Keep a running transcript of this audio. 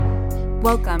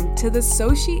Welcome to the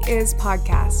So She Is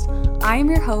podcast. I am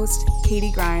your host,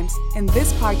 Katie Grimes, and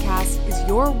this podcast is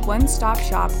your one-stop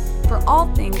shop for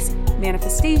all things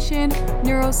manifestation,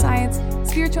 neuroscience,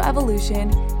 spiritual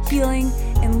evolution, healing,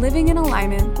 and living in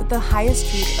alignment with the highest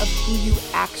truth of who you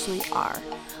actually are.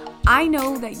 I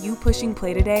know that you pushing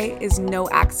play today is no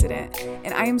accident,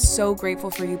 and I am so grateful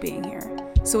for you being here.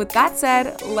 So with that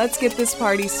said, let's get this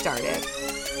party started.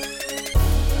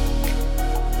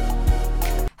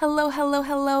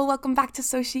 Hello. Welcome back to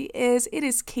So She Is. It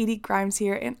is Katie Grimes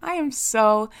here, and I am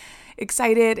so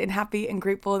excited and happy and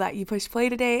grateful that you pushed play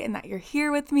today and that you're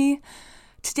here with me.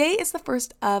 Today is the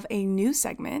first of a new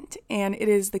segment, and it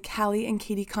is the Callie and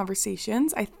Katie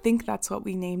Conversations. I think that's what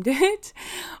we named it.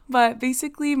 But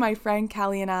basically, my friend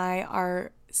Callie and I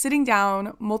are sitting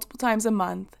down multiple times a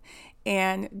month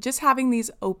and just having these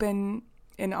open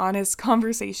and honest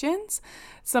conversations.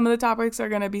 Some of the topics are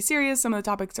going to be serious, some of the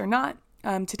topics are not.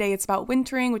 Today it's about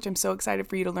wintering, which I'm so excited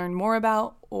for you to learn more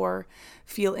about or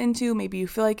feel into. Maybe you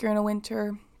feel like you're in a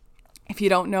winter. If you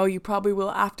don't know, you probably will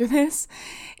after this.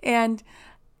 And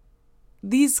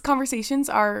these conversations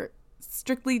are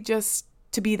strictly just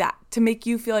to be that, to make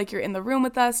you feel like you're in the room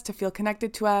with us, to feel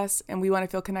connected to us, and we want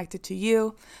to feel connected to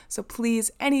you. So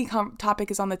please, any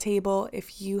topic is on the table.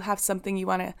 If you have something you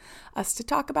want us to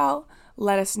talk about,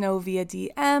 let us know via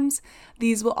DMs.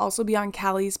 These will also be on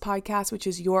Callie's podcast, which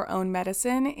is Your Own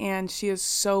Medicine, and she is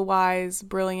so wise,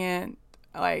 brilliant.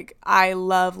 Like, I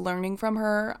love learning from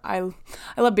her. I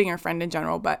love being her friend in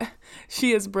general, but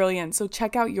she is brilliant. So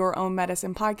check out Your Own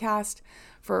Medicine podcast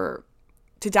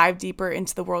to dive deeper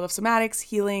into the world of somatics,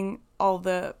 healing, all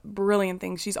the brilliant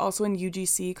things. She's also in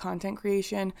UGC content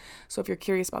creation. So if you're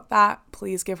curious about that,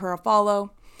 please give her a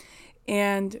follow.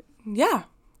 And yeah,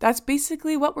 that's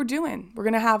basically what we're doing. We're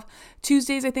going to have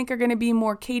Tuesdays, I think, are going to be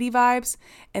more Katie vibes.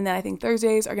 And then I think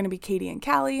Thursdays are going to be Katie and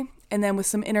Callie. And then with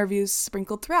some interviews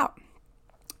sprinkled throughout.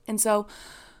 And so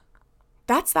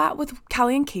that's that with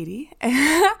Callie and Katie.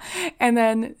 And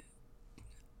then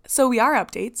So We Are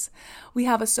updates. We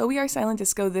have a So We Are Silent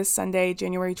Disco this Sunday,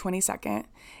 January 22nd.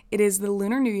 It is the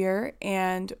Lunar New Year,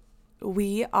 and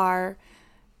we are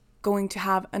going to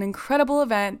have an incredible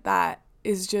event that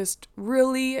is just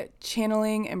really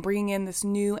channeling and bringing in this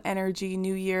new energy,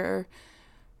 new year,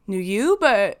 new you,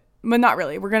 but not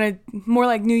really. We're going to more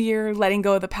like new year, letting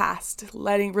go of the past,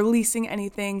 releasing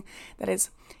anything that is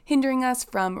hindering us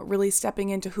from really stepping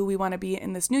into who we want to be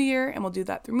in this new year. And we'll do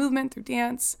that through movement, through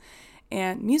dance,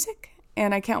 and music.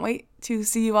 And I can't wait to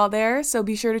see you all there. So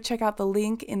be sure to check out the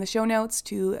link in the show notes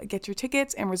to get your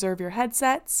tickets and reserve your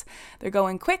headsets. They're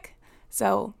going quick,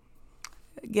 so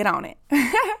get on it.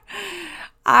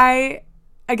 I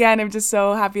am just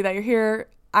so happy that you're here.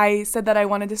 I said that I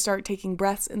wanted to start taking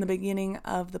breaths in the beginning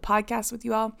of the podcast with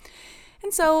you all.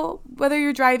 And so whether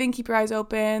you're driving, keep your eyes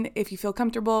open. If you feel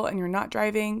comfortable and you're not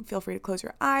driving, feel free to close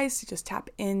your eyes to just tap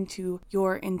into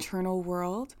your internal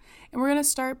world. And we're going to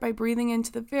start by breathing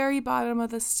into the very bottom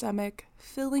of the stomach,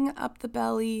 filling up the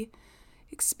belly,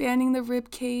 expanding the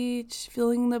rib cage,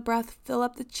 feeling the breath fill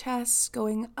up the chest,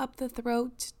 going up the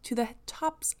throat to the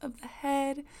tops of the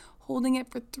head, holding it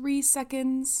for 3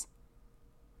 seconds,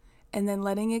 and then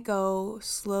letting it go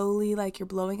slowly like you're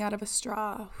blowing out of a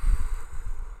straw.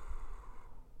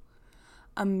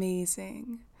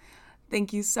 Amazing.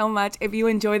 Thank you so much. If you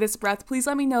enjoy this breath, please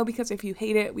let me know, because if you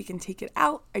hate it, we can take it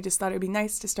out. I just thought it'd be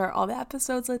nice to start all the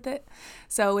episodes with it.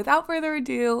 So without further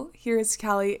ado, here is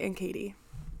Callie and Katie.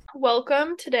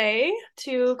 Welcome today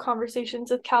to Conversations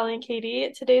with Callie and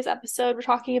Katie. Today's episode, we're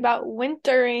talking about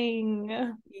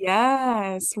wintering.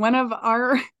 Yes, one of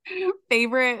our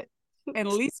favorite and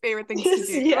least favorite things to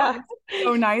do. Yeah. It's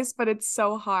so nice, but it's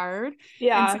so hard.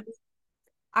 Yeah. And so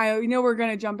I know we're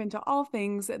going to jump into all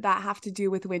things that have to do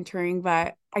with wintering,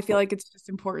 but I feel like it's just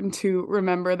important to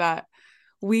remember that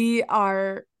we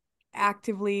are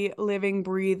actively living,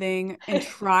 breathing, and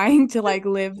trying to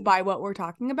live by what we're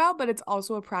talking about, but it's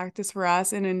also a practice for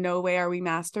us, and in no way are we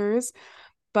masters.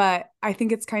 But I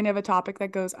think it's kind of a topic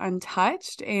that goes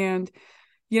untouched, and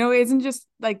it isn't just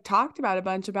talked about a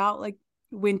bunch about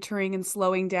wintering and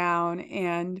slowing down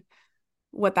and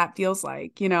what that feels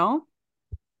like.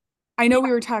 I know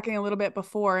we were talking a little bit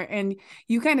before, and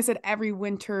you kind of said every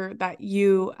winter that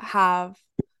you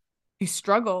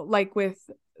struggle with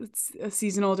a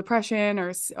seasonal depression,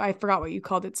 or I forgot what you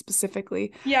called it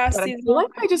specifically. Yeah, but I feel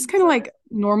like by just kind of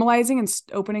normalizing and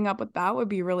opening up with that would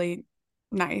be really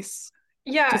nice.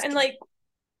 Yeah, and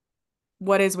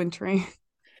what is wintering?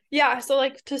 Yeah, so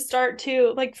to start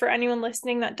too, for anyone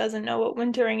listening that doesn't know what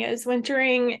wintering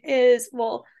is,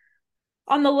 well,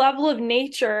 on the level of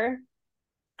nature,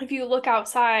 if you look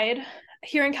outside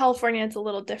here in California, it's a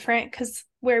little different because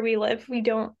where we live, we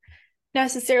don't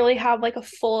necessarily have like a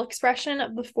full expression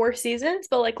of the four seasons,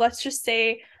 but like let's just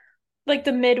say like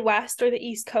the Midwest or the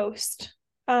East Coast,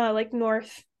 like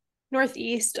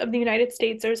northeast of the United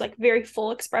States, there's like very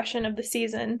full expression of the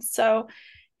seasons. So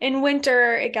in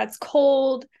winter, it gets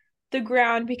cold, the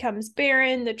ground becomes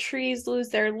barren, the trees lose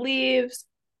their leaves,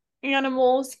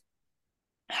 animals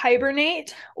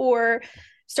hibernate or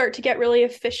start to get really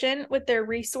efficient with their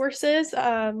resources,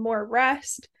 more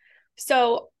rest.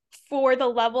 So for the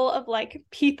level of like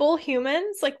people,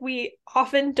 humans, like we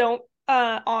often don't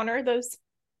honor those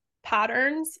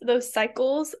patterns, those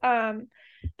cycles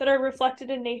that are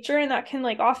reflected in nature, and that can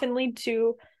like often lead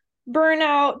to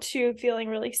burnout, to feeling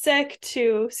really sick,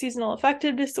 to seasonal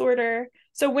affective disorder.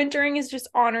 So wintering is just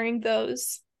honoring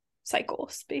those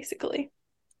cycles, basically.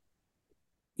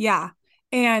 Yeah.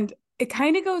 And it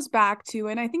kind of goes back to,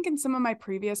 and I think in some of my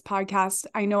previous podcasts,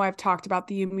 I know I've talked about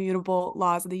the immutable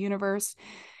laws of the universe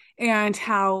and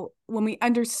how when we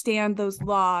understand those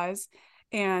laws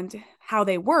and how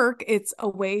they work, it's a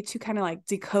way to kind of like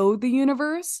decode the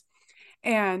universe.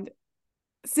 And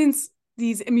since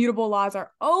these immutable laws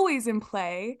are always in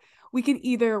play, we can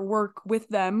either work with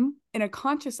them in a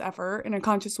conscious effort, in a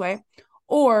conscious way,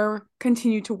 or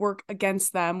continue to work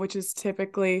against them, which is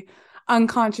typically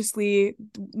unconsciously.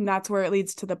 And that's where it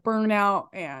leads to the burnout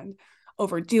and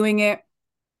overdoing it.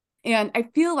 And I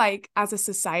feel like as a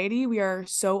society, we are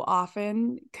so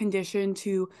often conditioned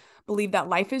to believe that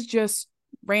life is just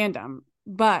random.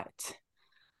 But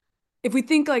if we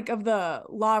think like of the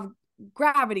law of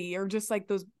gravity or just like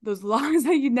those laws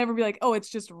that you'd never be like, oh, it's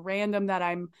just random that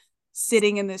I'm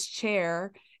sitting in this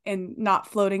chair and not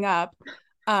floating up.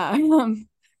 Um,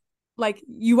 like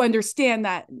you understand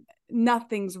that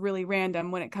nothing's really random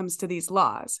when it comes to these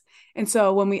laws. And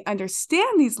so when we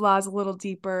understand these laws a little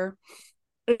deeper,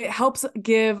 it helps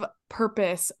give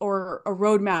purpose or a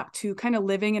roadmap to kind of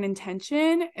living an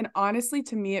intention. And honestly,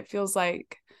 to me, it feels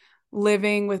like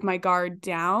living with my guard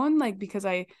down, like because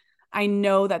I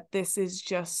know that this is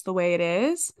just the way it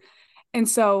is. And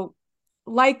so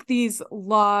like these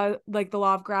law, like the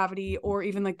law of gravity or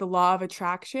even like the law of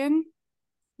attraction,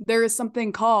 there is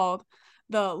something called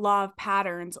the law of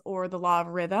patterns or the law of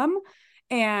rhythm.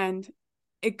 And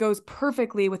it goes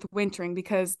perfectly with wintering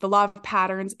because the law of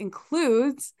patterns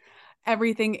includes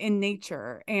everything in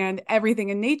nature, and everything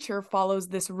in nature follows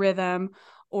this rhythm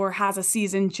or has a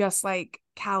season, just like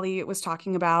Callie was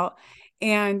talking about.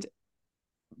 And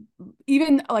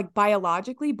even like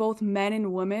biologically, both men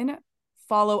and women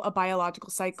follow a biological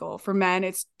cycle. For men,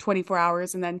 it's 24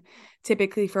 hours. And then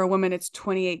typically for a woman, it's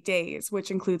 28 days,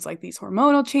 which includes like these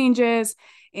hormonal changes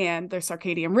and their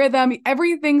circadian rhythm.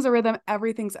 Everything's a rhythm,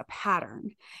 everything's a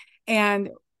pattern. And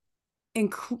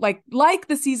like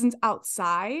the seasons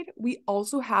outside, we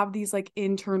also have these like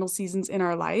internal seasons in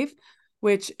our life,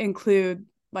 which include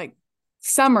like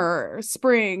summer,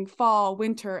 spring, fall,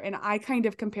 winter. And I kind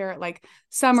of compare it like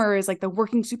summer is like the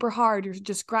working super hard, you're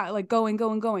just like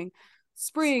going.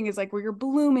 Spring is like where you're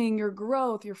blooming, your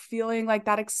growth, you're feeling like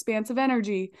that expansive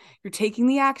energy, you're taking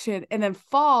the action. And then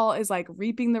fall is like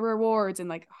reaping the rewards and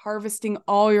like harvesting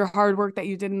all your hard work that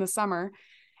you did in the summer.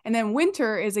 And then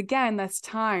winter is again, that's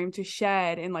time to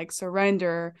shed and like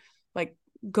surrender, like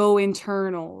go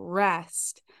internal,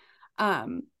 rest.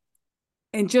 Um,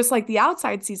 and just like the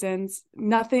outside seasons,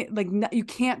 nothing like you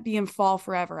can't be in fall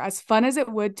forever. As fun as it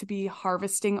would to be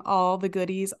harvesting all the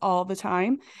goodies all the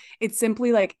time, it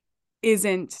simply like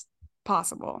isn't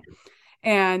possible.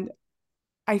 And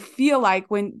I feel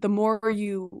like when the more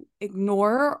you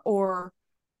ignore or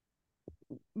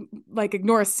like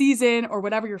ignore a season or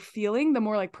whatever you're feeling, the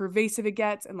more like pervasive it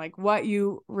gets, and like what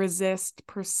you resist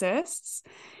persists.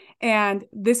 And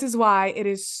this is why it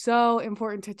is so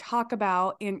important to talk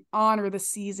about and honor the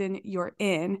season you're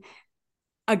in.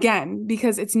 Again,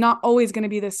 because it's not always going to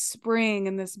be this spring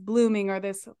and this blooming or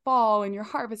this fall and you're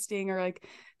harvesting, or like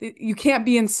you can't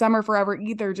be in summer forever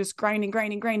either, just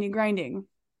grinding.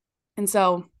 And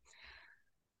so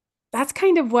that's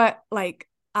kind of what like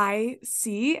I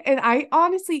see. And I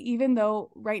honestly, even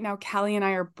though right now Callie and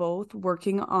I are both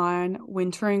working on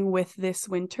wintering with this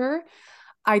winter,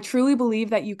 I truly believe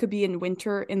that you could be in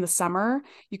winter in the summer,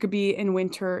 you could be in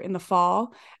winter in the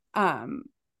fall.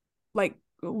 Like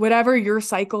whatever your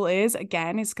cycle is,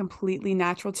 again, is completely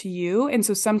natural to you. And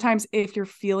so sometimes if you're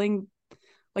feeling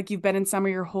like you've been in summer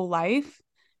your whole life,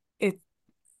 it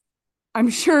I'm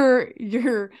sure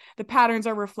the patterns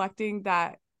are reflecting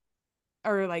that,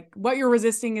 or like what you're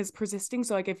resisting is persisting.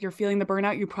 So like if you're feeling the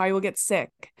burnout, you probably will get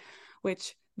sick,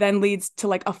 which then leads to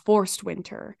like a forced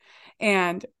winter.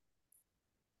 And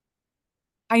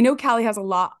I know Callie has a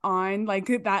lot on like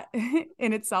that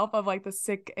in itself of like the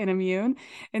sick and immune.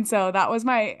 And so that was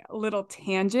my little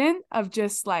tangent of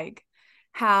just like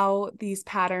how these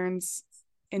patterns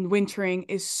in wintering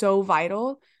is so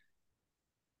vital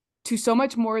to so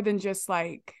much more than just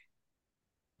like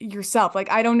yourself. Like,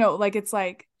 I don't know, like it's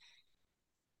like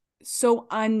so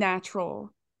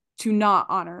unnatural to not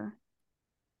honor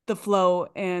the flow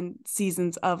and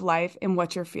seasons of life and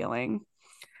what you're feeling.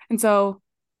 And so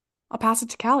I'll pass it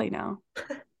to Callie now.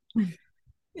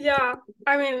 Yeah,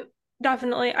 I mean,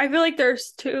 definitely. I feel like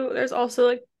there's also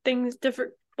like things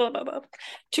different, blah, blah, blah.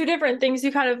 Two different things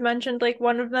you kind of mentioned, like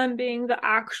one of them being the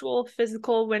actual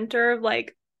physical winter,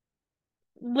 like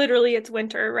literally it's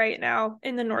winter right now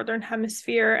in the northern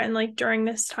hemisphere. And like during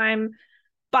this time,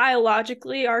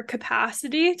 biologically, our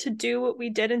capacity to do what we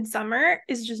did in summer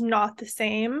is just not the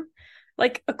same.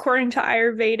 Like, according to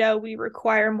Ayurveda, we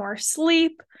require more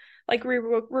sleep, like, we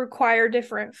require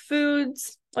different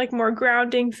foods, like more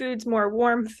grounding foods, more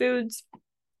warm foods.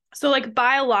 So, like,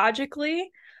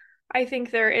 biologically, I think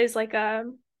there is like a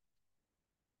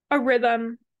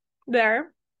rhythm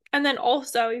there. And then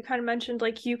also, you kind of mentioned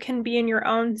like you can be in your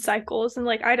own cycles. And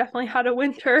like, I definitely had a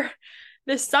winter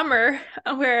this summer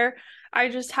where I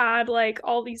just had like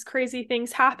all these crazy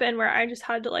things happen where I just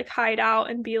had to like hide out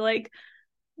and be like,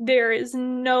 there's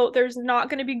not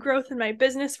going to be growth in my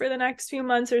business for the next few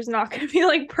months. There's not going to be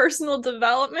like personal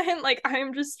development. Like,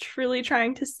 I'm just truly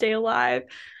trying to stay alive.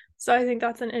 So I think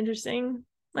that's an interesting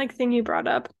like thing you brought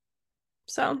up.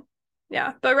 So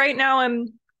yeah, but right now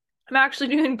I'm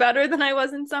actually doing better than I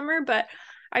was in summer, but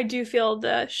I do feel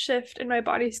the shift in my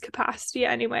body's capacity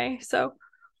anyway. So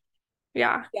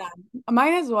yeah. Yeah,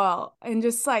 mine as well. And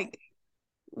just like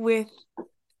with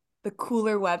the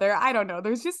cooler weather, I don't know.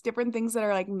 There's just different things that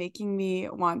are like making me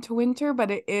want to winter,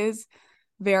 but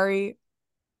very,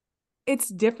 it's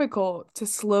difficult to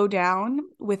slow down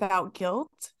without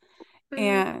guilt. Mm-hmm.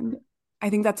 And I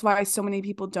think that's why so many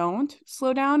people don't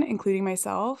slow down, including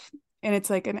myself. And it's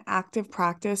like an active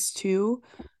practice to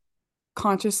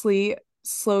consciously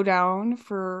slow down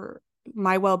for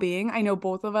my well-being. I know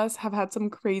both of us have had some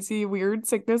crazy weird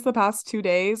sickness the past 2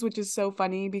 days, which is so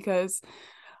funny because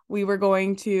we were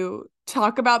going to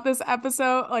talk about this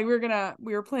episode. Like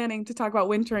we were planning to talk about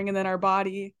wintering, and then our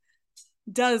body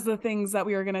does the things that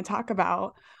we were going to talk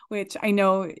about, which I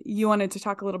know you wanted to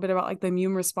talk a little bit about, like the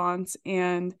immune response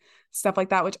and stuff like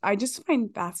that, which I just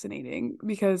find fascinating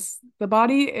because the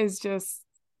body is just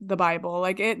the Bible.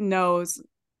 Like it knows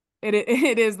it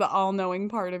is the all-knowing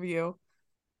part of you.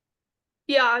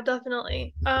 Yeah,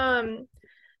 definitely.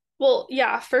 Well,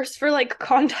 yeah, first for like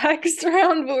context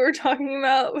around what we're talking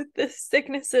about with the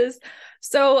sicknesses.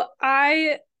 So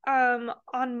I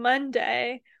on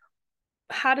Monday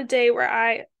had a day where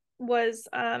I was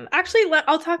actually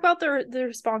I'll talk about the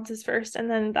responses first, and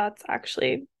then that's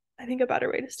actually I think a better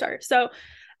way to start. So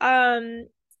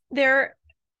they're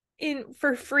in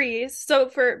for freeze. So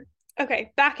for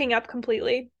okay, backing up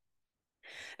completely.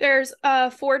 There's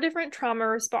four different trauma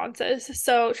responses.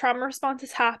 So trauma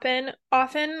responses happen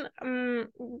often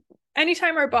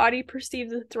anytime our body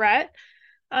perceives a threat.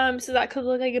 So that could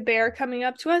look like a bear coming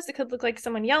up to us. It could look like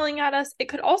someone yelling at us. It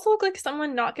could also look like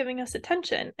someone not giving us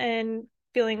attention and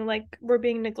feeling like we're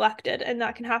being neglected. And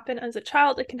that can happen as a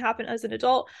child. It can happen as an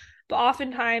adult. But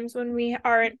oftentimes when we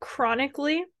are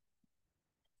chronically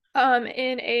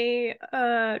in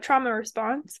a trauma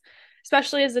response,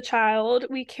 especially as a child,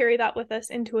 we carry that with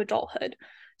us into adulthood.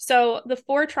 So the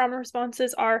four trauma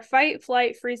responses are fight,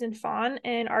 flight, freeze, and fawn.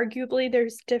 And arguably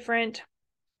there's different,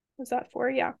 was that four?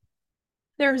 Yeah.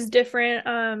 There's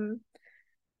different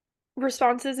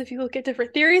responses if you look at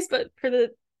different theories, but for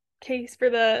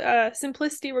the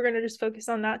simplicity, we're going to just focus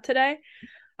on that today.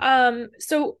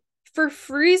 So for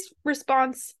freeze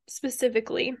response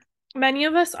specifically, many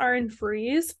of us are in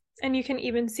freeze, and you can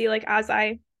even see like as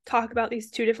I talk about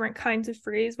these two different kinds of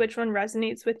freeze, which one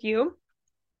resonates with you.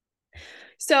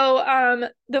 So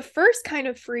the first kind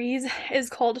of freeze is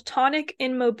called tonic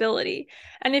immobility.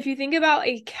 And if you think about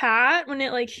a cat, when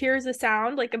it like hears a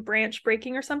sound, like a branch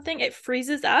breaking or something, it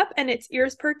freezes up and its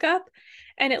ears perk up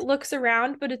and it looks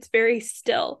around, but it's very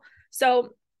still.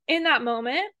 So in that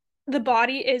moment, the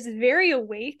body is very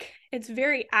awake, it's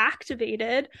very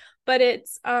activated, but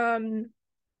it's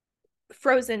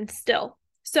frozen still.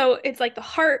 So it's like the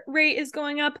heart rate is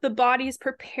going up, the body's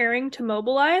preparing to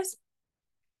mobilize.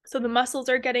 So the muscles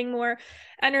are getting more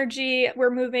energy.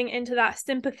 We're moving into that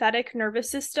sympathetic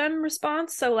nervous system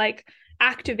response. So like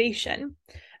activation.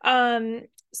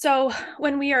 So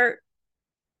when we are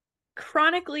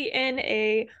chronically in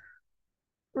a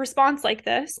response like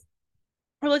this,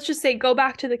 or let's just say go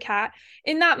back to the cat.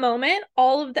 In that moment,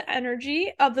 all of the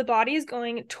energy of the body is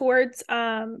going towards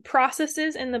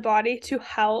processes in the body to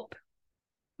help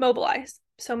mobilize.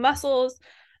 So muscles,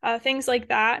 things like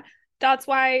that. That's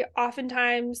why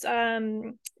oftentimes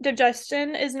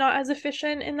digestion is not as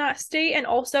efficient in that state. And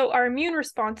also our immune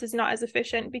response is not as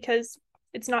efficient because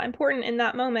it's not important in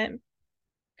that moment.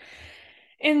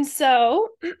 And so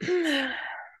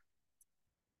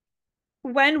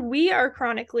when we are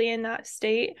chronically in that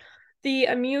state, the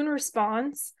immune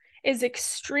response is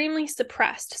extremely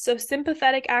suppressed. So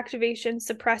sympathetic activation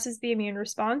suppresses the immune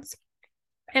response.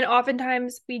 And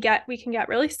oftentimes we can get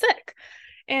really sick.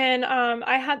 And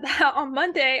I had that on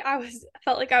Monday.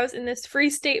 Felt like I was in this free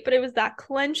state, but it was that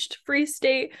clenched free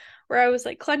state where I was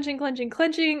like clenching.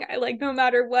 I like no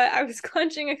matter what I was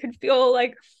clenching, I could feel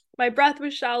like my breath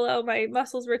was shallow, my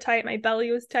muscles were tight, my belly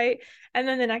was tight. And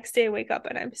then the next day I wake up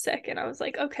and I'm sick. And I was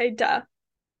like, okay, duh.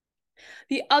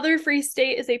 The other free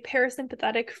state is a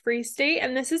parasympathetic free state.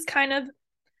 And this is kind of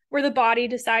where the body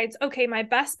decides, okay, my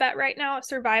best bet right now at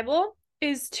survival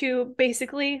is to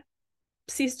basically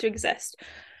cease to exist.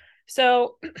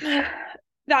 So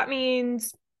that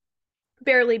means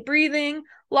barely breathing,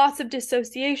 lots of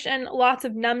dissociation, lots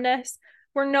of numbness.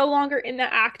 We're no longer in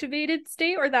the activated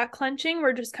state or that clenching.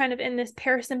 We're just kind of in this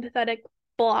parasympathetic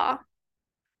blah.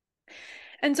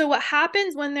 And so what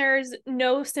happens when there's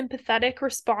no sympathetic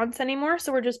response anymore,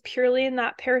 so we're just purely in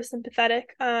that parasympathetic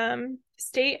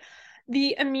state,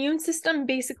 the immune system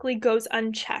basically goes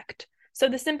unchecked. So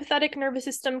the sympathetic nervous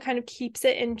system kind of keeps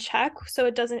it in check so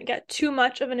it doesn't get too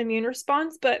much of an immune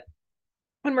response. But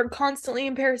when we're constantly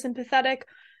in parasympathetic,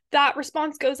 that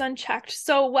response goes unchecked.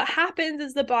 So what happens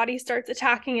is the body starts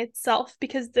attacking itself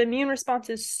because the immune response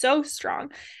is so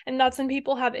strong. And that's when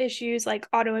people have issues like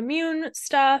autoimmune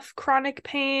stuff, chronic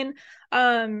pain,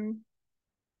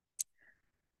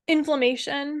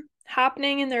 inflammation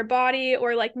happening in their body,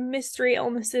 or like mystery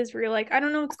illnesses where you're like, I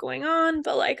don't know what's going on,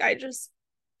 but like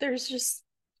there's just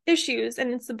issues,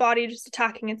 and it's the body just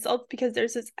attacking itself because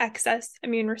there's this excess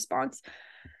immune response.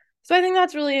 So I think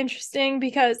that's really interesting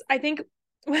because I think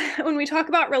when we talk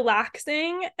about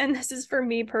relaxing, and this is for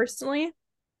me personally,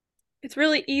 it's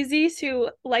really easy to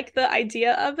like the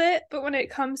idea of it, but when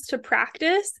it comes to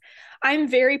practice, I'm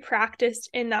very practiced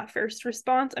in that first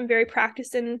response. I'm very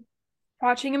practiced in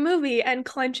watching a movie and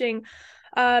clenching,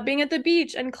 being at the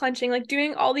beach and clenching, like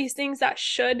doing all these things that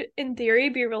should, in theory,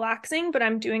 be relaxing, but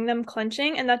I'm doing them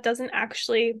clenching, and that doesn't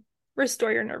actually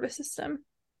restore your nervous system.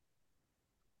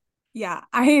 Yeah,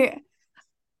 I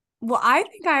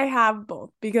think I have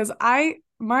both because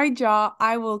my jaw,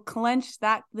 I will clench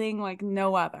that thing like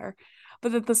no other.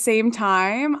 But at the same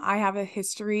time, I have a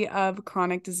history of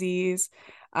chronic disease,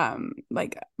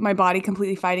 like my body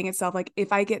completely fighting itself. Like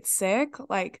if I get sick,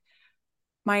 like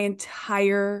my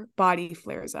entire body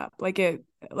flares up. Like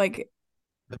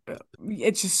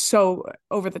it's just so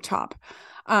over the top.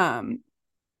 Um,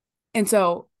 and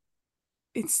so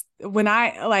it's when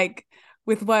I like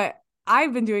with what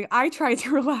I've been doing, I tried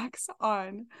to relax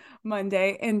on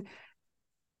Monday. And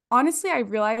honestly, I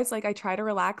realized like I try to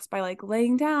relax by like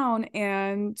laying down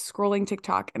and scrolling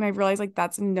TikTok. And I realized like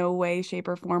that's in no way, shape,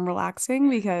 or form relaxing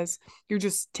because you're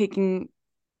just taking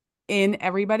in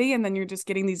everybody and then you're just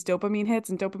getting these dopamine hits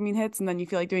and then you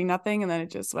feel like doing nothing and then it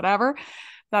just whatever.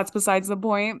 That's besides the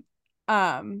point.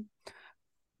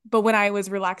 But when I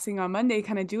was relaxing on Monday,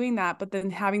 kind of doing that, but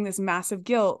then having this massive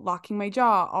guilt, locking my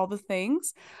jaw, all the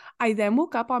things, I then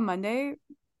woke up on Monday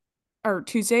or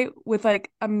Tuesday with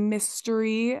like a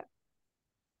mystery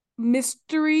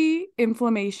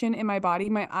inflammation in my body.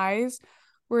 My eyes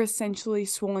were essentially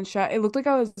swollen shut. It looked like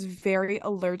I was very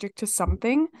allergic to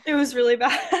something. It was really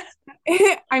bad.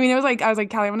 I mean, it was like, I was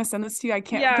like, Callie, I'm going to send this to you. I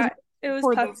can't, because Yeah, it was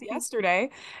for this puffy. yesterday.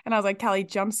 And I was like, Callie,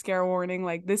 jump scare warning.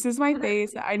 Like, this is my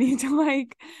face. I need to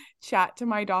like chat to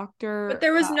my But doctor.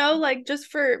 there was no like, just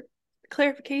for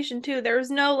clarification too, there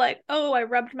was no like, oh, I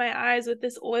rubbed my eyes with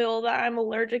this oil that I'm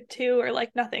allergic to, or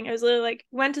like nothing. It was literally like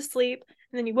went to sleep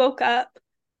and then you woke up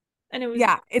and it was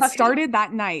Yeah, it puffy. started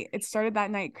that night.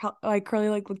 Like Curly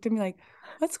like looked at me like,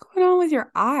 what's going on with your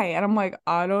eye? And I'm like,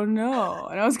 I don't know.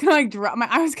 And I was kind of like my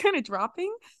eye was kind of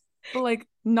dropping, but like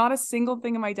not a single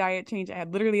thing in my diet changed. I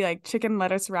had literally like chicken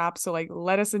lettuce wraps, so like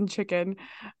lettuce and chicken,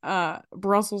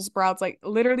 Brussels sprouts, like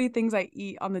literally things I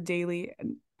eat on the daily,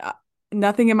 and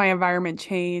nothing in my environment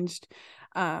changed.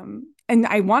 And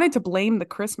I wanted to blame the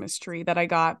Christmas tree that I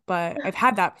got, but I've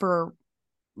had that for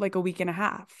like a week and a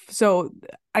half. So,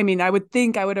 I mean, I would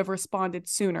think I would have responded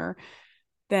sooner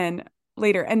than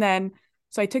later. And then,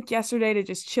 so I took yesterday to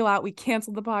just chill out. We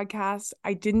canceled the podcast.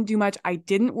 I didn't do much. I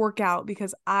didn't work out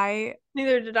because Neither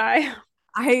did I.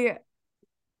 I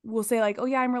will say like, oh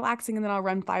yeah, I'm relaxing, and then I'll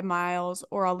run 5 miles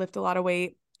or I'll lift a lot of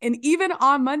weight. And even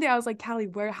on Monday, I was like, Callie,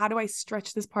 how do I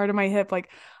stretch this part of my hip? Like,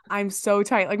 I'm so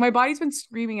tight. Like, my body's been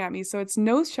screaming at me. So it's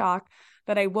no shock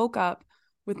that I woke up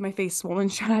with my face swollen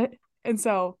shut. And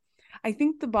so I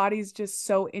think the body's just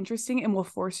so interesting and will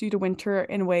force you to winter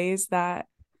in ways that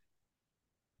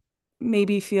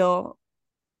maybe feel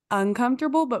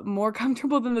uncomfortable, but more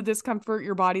comfortable than the discomfort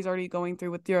your body's already going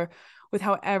through with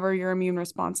however your immune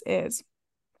response is.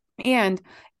 And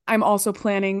I'm also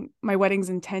planning my weddings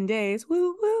in 10 days.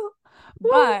 Woo woo. Woo!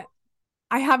 But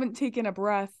I haven't taken a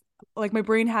breath. Like my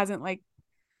brain hasn't like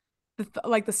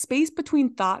the space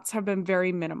between thoughts have been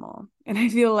very minimal. And I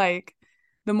feel like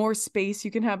the more space you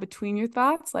can have between your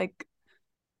thoughts, like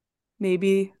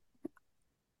maybe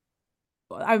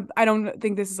I don't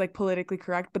think this is like politically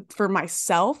correct, but for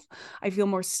myself, I feel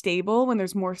more stable when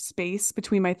there's more space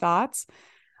between my thoughts.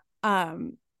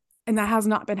 Um, and that has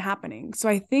not been happening. So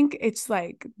I think it's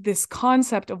like this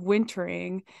concept of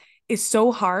wintering is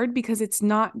so hard because it's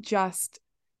not just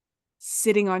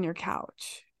sitting on your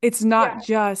couch. It's not Yeah.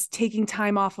 just taking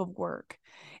time off of work.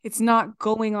 It's not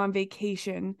going on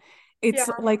vacation. Yeah. It's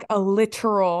like a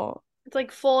literal It's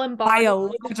like full embodied.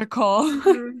 biological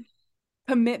Mhm.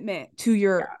 commitment to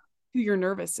your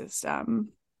nervous system.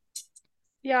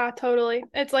 Yeah, totally.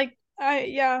 It's like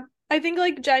yeah. I think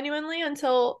like genuinely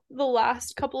until the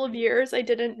last couple of years I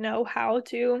didn't know how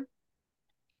to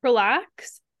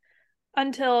relax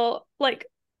until like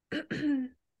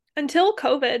until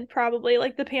COVID probably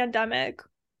like the pandemic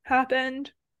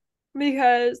happened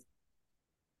because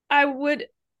I would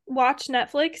watch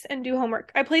Netflix and do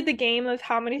homework. I played the game of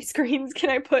how many screens can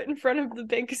I put in front of the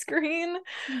big screen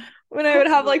when I would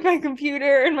have like my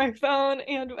computer and my phone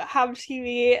and have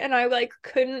TV and I like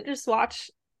couldn't just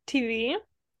watch TV.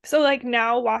 So like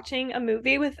now watching a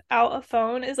movie without a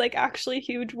phone is like actually a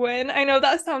huge win. I know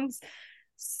that sounds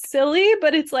silly,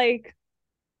 but it's like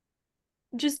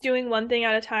just doing one thing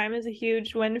at a time is a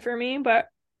huge win for me, but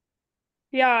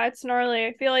yeah, it's gnarly.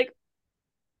 I feel like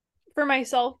for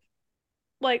myself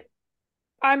like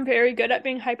I'm very good at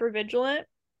being hyper vigilant.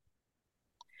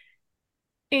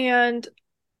 And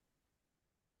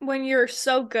when you're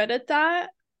so good at that,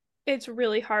 it's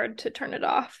really hard to turn it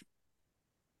off.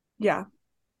 Yeah.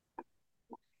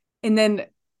 And then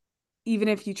even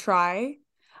if you try,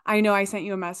 I know I sent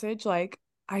you a message like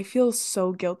I feel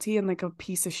so guilty and like a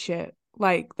piece of shit,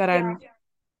 like that Yeah. I'm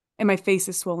and my face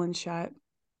is swollen shut.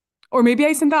 Or maybe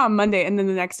I sent that on Monday and then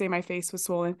the next day my face was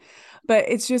swollen. But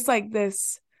it's just like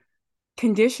this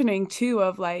conditioning too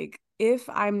of like if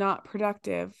I'm not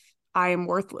productive, I am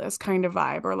worthless kind of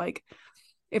vibe, or like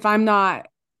if I'm not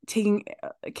taking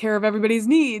care of everybody's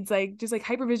needs, like just like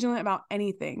hyper vigilant about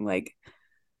anything. Like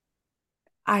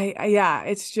yeah,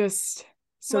 it's just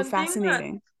so One thing that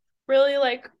fascinating. really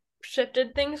like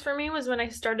shifted things for me was when I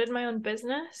started my own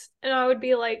business and I would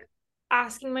be like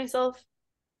asking myself,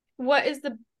 what is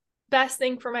the best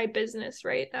thing for my business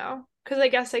right now? Because I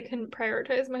guess I couldn't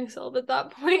prioritize myself at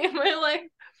that point in my life.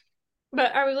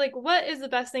 But I was like, what is the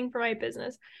best thing for my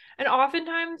business? And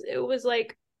oftentimes it was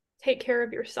like, take care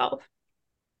of yourself.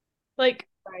 Like,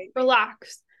 Right.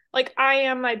 relax. Like, I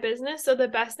am my business. So the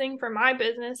best thing for my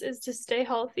business is to stay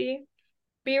healthy,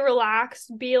 be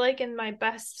relaxed, be like in my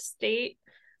best state,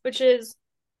 which is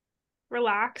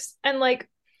relaxed. And like,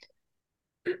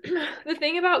 the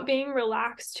thing about being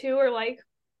relaxed too, or like,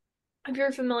 if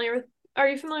you're familiar with, are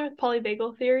you familiar with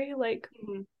polyvagal theory? Like,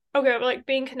 Mhm. okay, like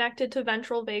being connected to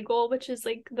ventral vagal, which is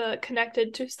like the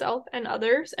connected to self and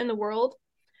others and the world,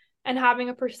 and having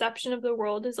a perception of the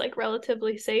world is like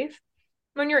relatively safe.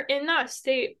 When you're in that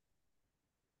state,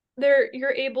 there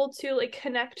you're able to like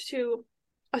connect to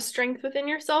a strength within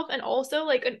yourself and also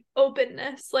like an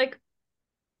openness. Like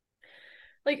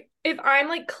if I'm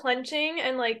like clenching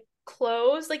and like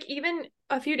closed, like even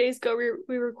a few days ago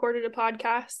we recorded a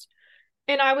podcast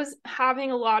and I was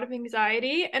having a lot of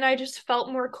anxiety and I just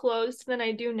felt more closed than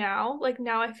I do now. Like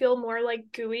now I feel more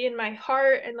like gooey in my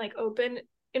heart and like open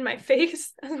in my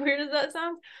face, as weird as that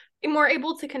sounds. I'm more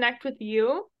able to connect with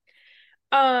you.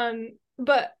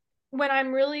 But when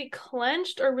I'm really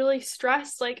clenched or really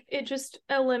stressed, like it just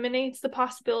eliminates the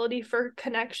possibility for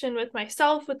connection with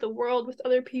myself, with the world, with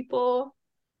other people.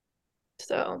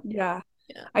 So, Yeah,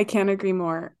 yeah. I can't agree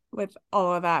more with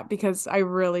all of that because I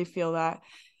really feel that.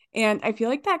 And I feel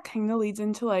like that kind of leads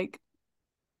into like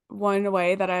one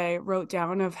way that I wrote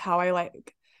down of how I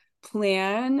like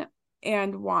plan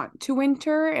and want to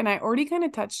winter. And I already kind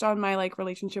of touched on my like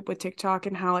relationship with TikTok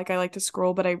and how like I like to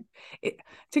scroll, but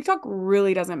TikTok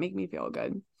really doesn't make me feel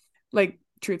good. Like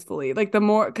truthfully, like the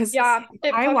more because Yeah,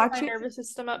 it I fucks watch my it, nervous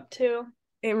system up too.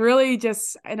 it really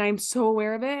just, and I'm so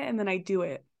aware of it, and then I do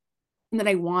it, and then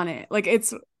I want it. Like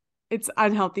it's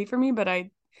unhealthy for me, but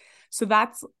so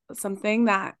that's something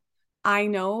that I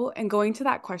know. And going to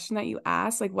that question that you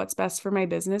asked, like what's best for my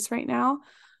business right now,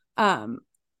 um,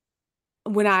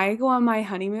 when I go on my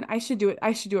honeymoon, I should do it.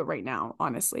 I should do it right now,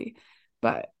 honestly.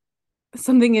 But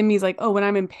something in me is like, oh, when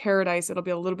I'm in paradise, it'll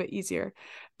be a little bit easier.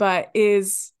 But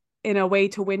is in a way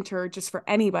to winter just for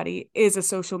anybody is a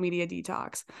social media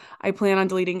detox. I plan on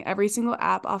deleting every single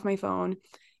app off my phone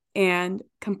and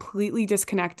completely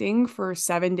disconnecting for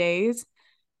 7 days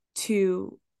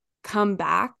to come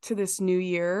back to this new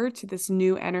year, to this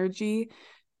new energy,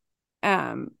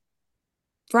 um,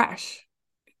 fresh.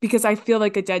 Because I feel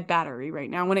like a dead battery right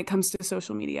now when it comes to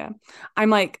social media. I'm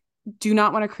like, do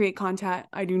not want to create content.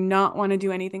 I do not want to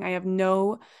do anything. I have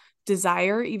no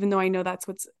desire, even though I know that's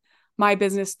what's my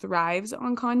business thrives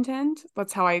on content.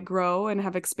 That's how I grow and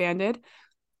have expanded.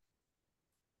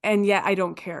 And yet I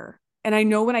don't care. And I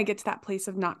know when I get to that place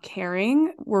of not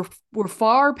caring, we're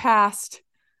far past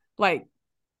like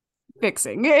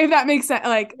fixing, if that makes sense.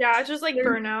 Like Yeah, it's just like there,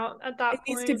 burnout at it that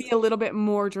needs to point. be a little bit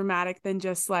more dramatic than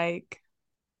just like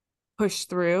push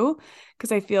through,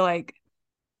 because I feel like,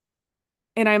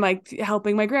 and I'm like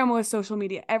helping my grandma with social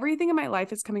media. Everything in my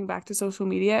life is coming back to social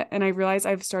media. And I realize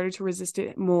I've started to resist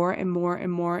it more and more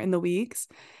and more in the weeks.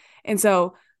 And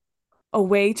so, a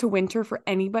way to winter for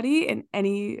anybody in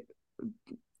any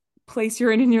place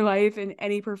you're in your life, in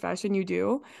any profession you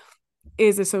do,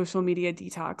 is a social media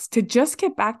detox, to just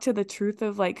get back to the truth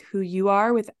of like who you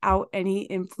are without any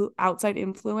outside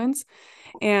influence,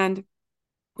 and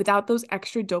without those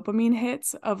extra dopamine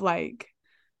hits of like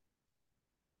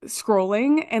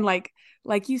scrolling, and like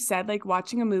you said, like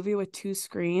watching a movie with two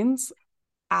screens.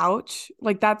 Ouch.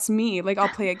 Like that's me. Like I'll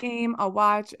play a game, I'll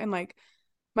watch, and like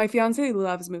my fiance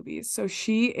loves movies, so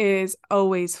she is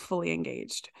always fully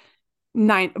engaged.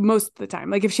 Nine most of the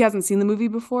time. Like if she hasn't seen the movie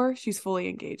before, she's fully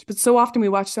engaged. But so often we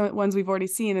watch some ones we've already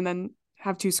seen and then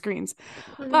have two screens.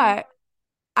 Mhm. But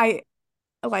I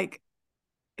like,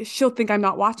 she'll think I'm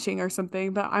not watching or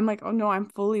something, but I'm like, oh no, I'm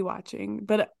fully watching.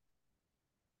 But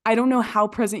I don't know how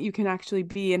present you can actually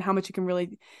be and how much you can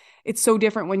really, it's so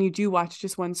different when you do watch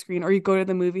just one screen, or you go to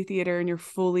the movie theater and you're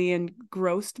fully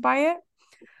engrossed by it.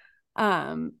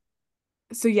 Um,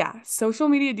 so yeah, social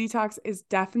media detox is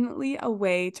definitely a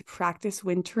way to practice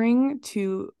wintering,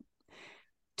 to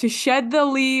shed the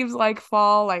leaves like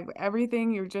fall, like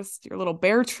everything. You're just your little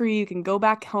bare tree. You can go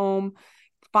back home,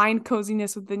 find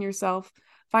coziness within yourself,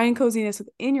 find coziness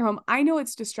within your home. I know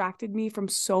it's distracted me from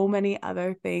so many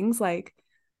other things. Like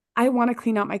I want to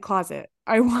clean out my closet.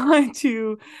 I want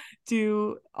to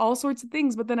do all sorts of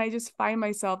things, but then I just find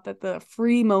myself that the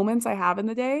free moments I have in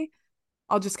the day,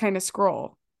 I'll just kind of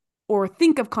scroll or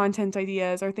think of content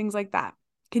ideas or things like that.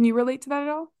 Can you relate to that at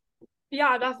all?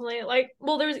 Yeah, definitely. Like,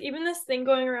 well, there's even this thing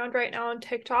going around right now on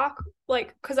TikTok,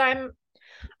 like, because I'm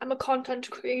a content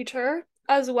creator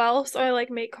as well, so I like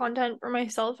make content for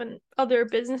myself and other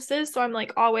businesses, so I'm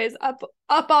like always up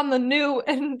on the new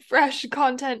and fresh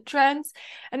content trends.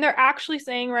 And they're actually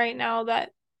saying right now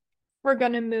that we're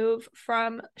going to move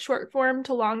from short form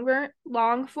to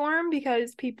long form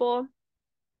because people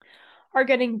are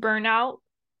getting burnout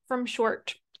from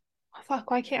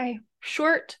fuck, why can't I?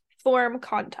 Short form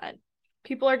content.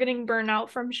 People are getting burnout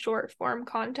from short form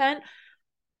content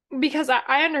because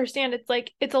I understand it's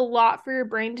like it's a lot for your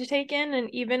brain to take in.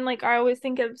 And even like I always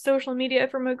think of social media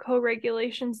from a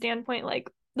co-regulation standpoint,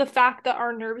 like the fact that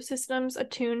our nervous system's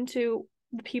attuned to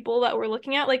the people that we're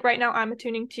looking at. Like right now, I'm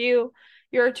attuning to you,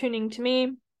 you're attuning to me.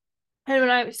 And when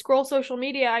I scroll social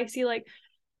media, I see like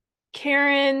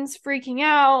Karen's freaking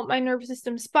out, my nervous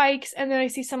system spikes, and then I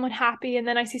see someone happy, and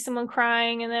then I see someone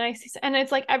crying, and then and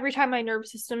it's like every time my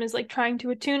nervous system is like trying to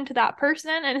attune to that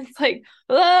person, and it's like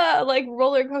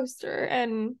roller coaster.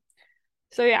 And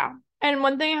so, yeah. And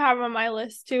one thing I have on my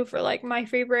list too for like my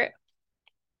favorite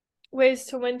ways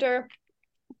to winter.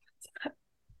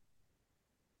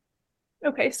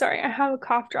 Okay, sorry, I have a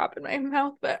cough drop in my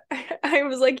mouth, but I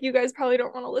was like, you guys probably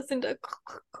don't want to listen to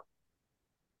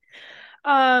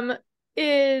um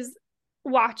is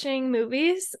watching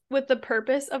movies with the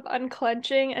purpose of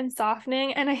unclenching and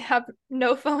softening, and I have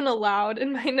no phone allowed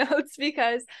in my notes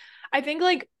because I think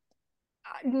like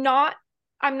not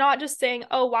I'm not just saying,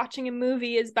 oh, watching a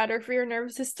movie is better for your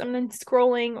nervous system than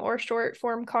scrolling or short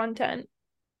form content,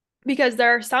 because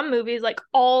there are some movies, like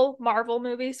all Marvel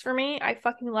movies for me. I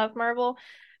fucking love Marvel.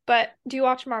 But do you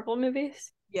watch Marvel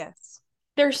movies? Yes.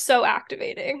 They're so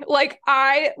activating. Like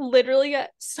I literally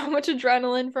get so much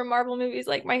adrenaline from Marvel movies.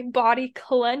 Like my body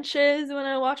clenches when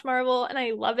I watch Marvel and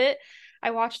I love it.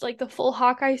 I watched like the full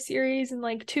Hawkeye series in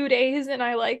like 2 days, and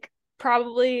I like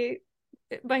probably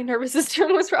my nervous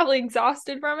system was probably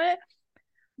exhausted from it.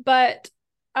 But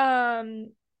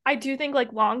I do think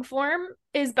like long form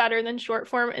is better than short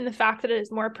form in the fact that it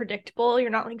is more predictable.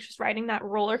 You're not like just riding that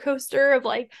roller coaster of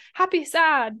like happy,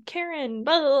 sad, Karen,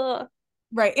 blah, blah, blah.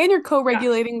 Right. And you're Yeah.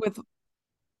 co-regulating with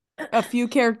a few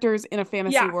characters in a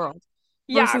fantasy Yeah. world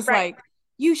Yeah, versus right. like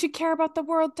you should care about the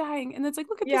world dying. And it's like,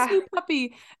 look at this Yeah. new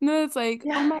puppy. And then it's like, oh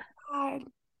Yeah. my God,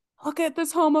 look at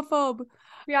this homophobe.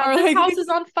 Yeah, Or this like house is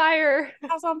on fire.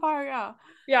 house on fire. Yeah.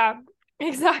 Yeah,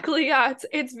 exactly. Yeah,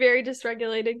 it's very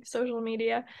dysregulating social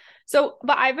media. So,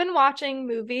 but I've been watching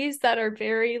movies that are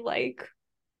very like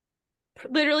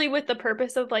literally with the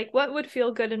purpose of like what would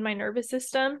feel good in my nervous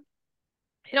system.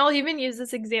 And I'll even use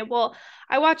this example.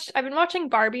 I've been watching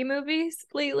Barbie movies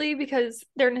lately because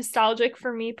they're nostalgic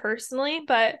for me personally,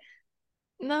 but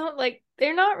no, like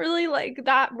they're not really like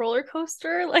that roller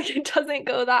coaster. Like it doesn't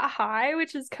go that high,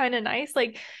 which is kind of nice.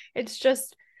 Like it's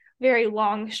just very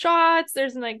long shots.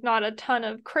 There's like not a ton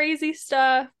of crazy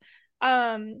stuff.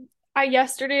 I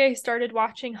yesterday I started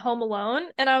watching Home Alone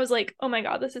and I was like, "Oh my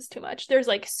God, this is too much." There's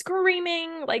like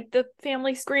screaming, like the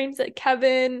family screams at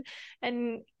Kevin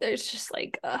and there's just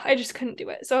like I just couldn't do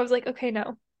it. So I was like, "Okay,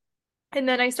 no." And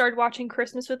then I started watching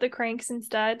Christmas with the Cranks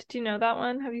instead. Do you know that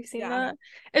one? Have you seen Yeah. that?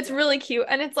 It's Yeah. really cute.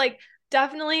 And it's like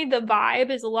definitely the vibe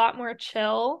is a lot more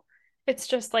chill. It's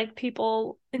just like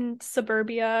people in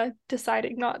suburbia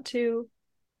deciding not to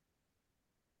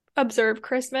observe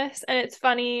Christmas. And it's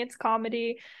funny, it's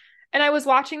comedy. And I was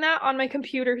watching that on my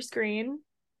computer screen.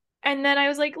 And then I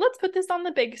was like, let's put this on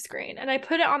the big screen. And I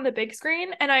put it on the big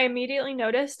screen and I immediately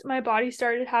noticed my body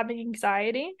started having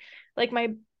anxiety. Like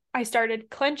I started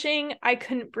clenching, I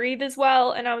couldn't breathe as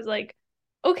well. And I was like,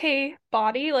 okay,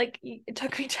 body, like it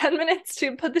took me 10 minutes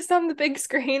to put this on the big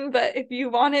screen, but if you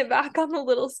want it back on the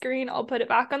little screen, I'll put it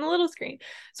back on the little screen.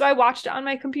 So I watched it on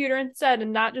my computer instead,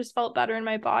 and that just felt better in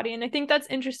my body. And I think that's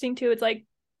interesting too. It's like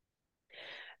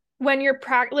when you're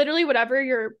literally whatever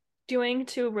you're doing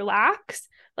to relax,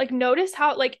 like notice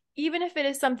how like even if it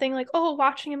is something like oh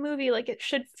watching a movie like it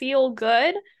should feel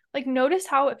good, like notice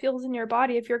how it feels in your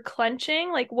body. If you're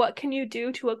clenching, like what can you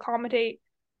do to accommodate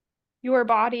your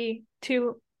body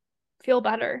to feel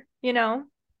better, you know?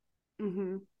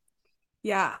 Mm-hmm.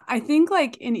 Yeah. I think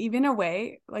like in even a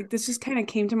way, like this just kind of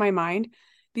came to my mind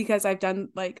because I've done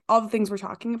like all the things we're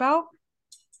talking about.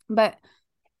 But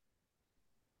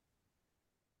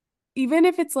even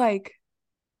if it's like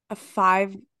a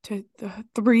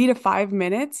 3 to 5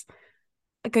 minutes,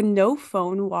 like a no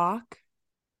phone walk,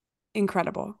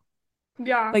 incredible.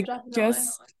 Yeah, Like definitely.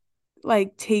 just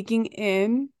like taking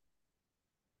in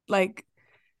like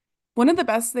one of the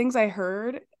best things I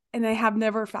heard, and I have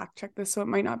never fact checked this, so it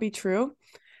might not be true,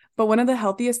 but one of the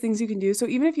healthiest things you can do. So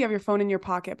even if you have your phone in your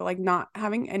pocket, but like not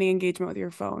having any engagement with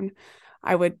your phone,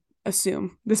 I would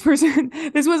assume this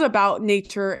was about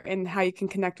nature and how you can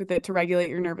connect with it to regulate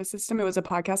your nervous system. It was a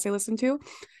podcast I listened to.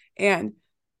 And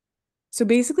so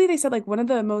basically they said like one of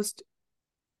the most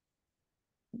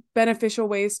beneficial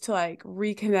ways to like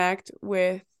reconnect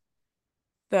with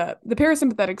the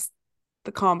parasympathetics,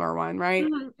 the calmer one, right?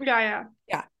 Yeah, yeah.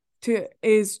 Yeah.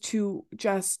 To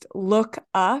just look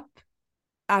up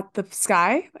at the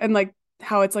sky and like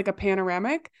how it's like a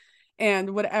panoramic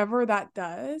and whatever that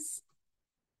does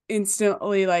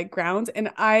instantly like grounds. And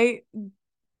I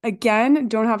again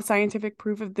don't have scientific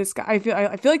proof of this guy. I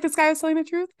feel like this guy is telling the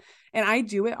truth. And I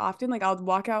do it often. Like I'll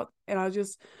walk out and I'll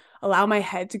just allow my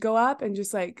head to go up and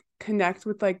just like connect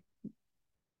with like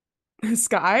the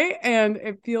sky and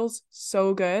it feels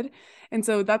so good. And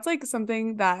so that's like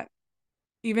something that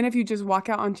even if you just walk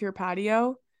out onto your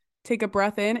patio, take a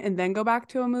breath in and then go back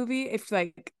to a movie, if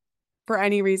like for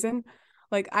any reason,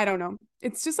 like I don't know.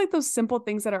 It's just like those simple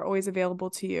things that are always available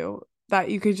to you that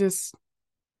you could just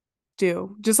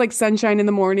do. Just like sunshine in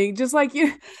the morning, just like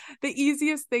you the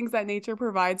easiest things that nature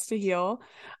provides to heal.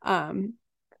 Um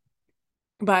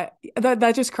but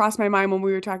that just crossed my mind when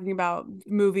we were talking about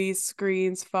movies,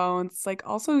 screens, phones. Like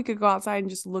also we could go outside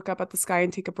and just look up at the sky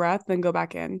and take a breath, then go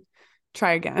back in,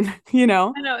 try again, you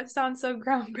know? I know it sounds so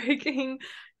groundbreaking,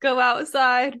 go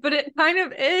outside, but it kind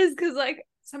of is because like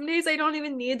some days I don't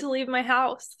even need to leave my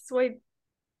house. So I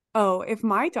Oh, if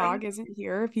my dog isn't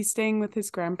here, if he's staying with his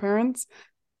grandparents,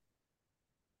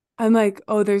 I'm like,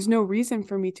 oh, there's no reason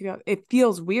for me to go. It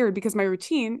feels weird because my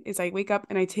routine is I wake up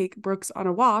and I take Brooks on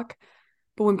a walk.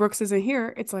 But when Brooks isn't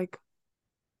here, it's like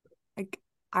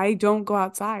I don't go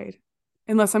outside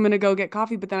unless I'm gonna go get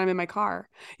coffee, but then I'm in my car.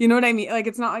 You know what I mean? Like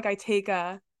it's not like I take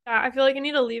a yeah, I feel like I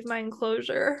need to leave my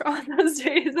enclosure on those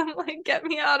days. I'm like, get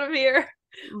me out of here.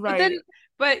 But then, right.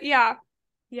 but yeah.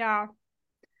 Yeah.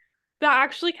 That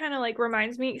actually kind of like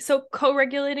reminds me. So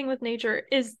co-regulating with nature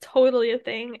is totally a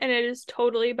thing and it is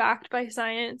totally backed by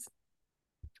science.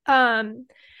 Um,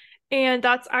 and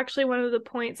that's actually one of the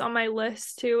points on my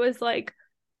list too, is like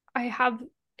I have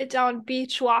it down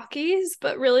beach walkies,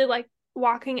 but really like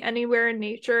walking anywhere in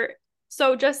nature.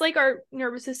 So just like our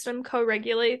nervous system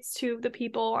co-regulates to the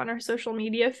people on our social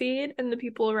media feed and the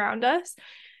people around us,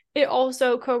 it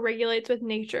also co-regulates with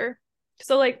nature.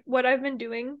 So like what I've been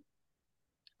doing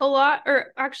a lot,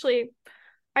 or actually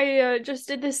I just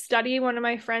did this study. One of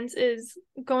my friends is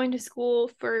going to school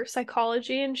for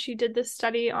psychology, and she did this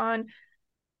study on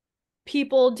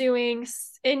people doing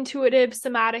intuitive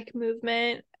somatic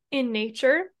movement in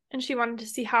nature. And she wanted to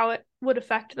see how it would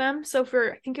affect them. So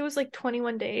for, I think it was like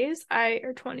 21 days,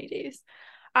 or 20 days,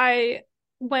 I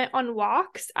went on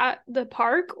walks at the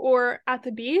park or at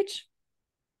the beach.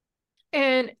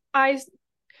 And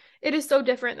it is so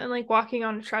different than like walking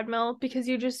on a treadmill because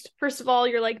you just, first of all,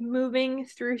 you're like moving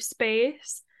through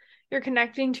space, you're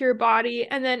connecting to your body.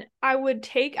 And then I would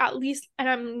take at least, and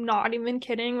I'm not even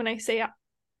kidding when I say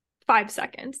 5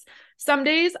 seconds. Some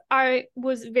days I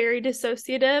was very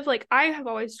dissociative. Like I have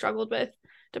always struggled with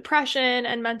depression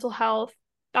and mental health.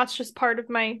 That's just part of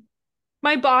my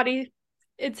body,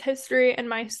 its history and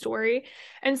my story.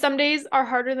 And some days are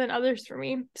harder than others for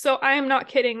me. So I am not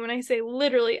kidding when I say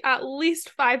literally at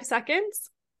least 5 seconds,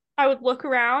 I would look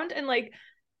around and like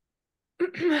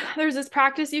there's this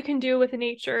practice you can do with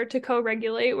nature to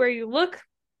co-regulate where you look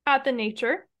at the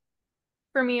nature.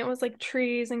 For me, it was like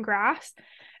trees and grass,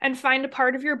 and find a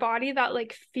part of your body that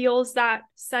like feels that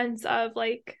sense of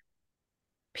like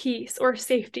peace or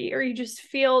safety, or you just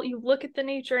feel, you look at the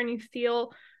nature and you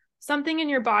feel something in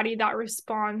your body that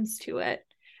responds to it.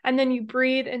 And then you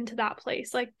breathe into that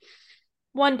place, like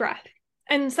one breath.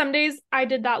 And some days I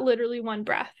did that literally one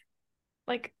breath.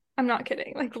 Like, I'm not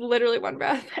kidding, like literally one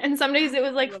breath. And some days it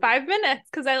was like 5 minutes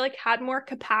because I like had more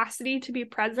capacity to be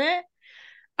present.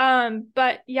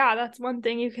 But yeah, that's one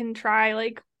thing you can try,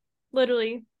 like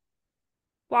literally I'm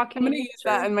walking in gonna use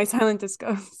that nature. in my silent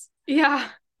discos. Yeah.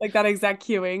 Like that exact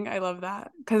cueing. I love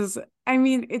that. Because I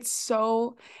mean, it's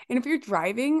so, and if you're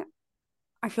driving,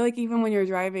 I feel like even when you're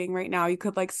driving right now, you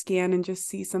could like scan and just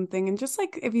see something. And just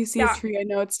like if you see a Yeah. tree, I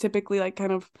know it's typically like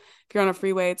kind of, if you're on a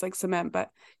freeway, it's like cement, but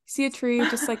you see a tree,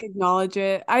 just like acknowledge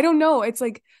it. I don't know. It's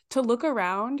like to look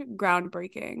around,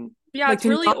 groundbreaking. Yeah, Like it's to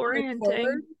really not look forward.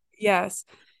 orienting. Yes.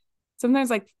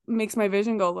 Sometimes like makes my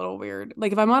vision go a little weird.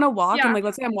 Like if I'm on a walk and Yeah. like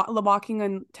let's say I'm walking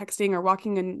and texting or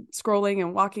walking and scrolling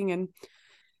and walking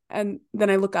and then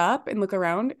I look up and look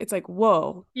around, it's like,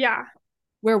 whoa, Yeah.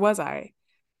 where was I?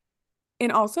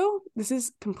 And also, this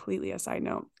is completely a side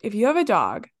note. If you have a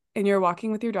dog and you're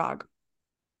walking with your dog,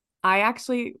 I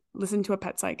actually listened to a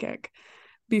pet psychic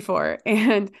before,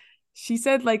 and she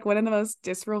said like one of the most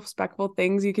disrespectful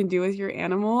things you can do with your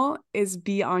animal is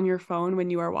be on your phone when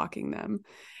you are walking them.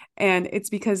 And it's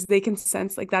because they can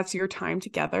sense like that's your time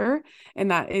together,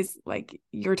 and that is like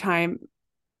your time,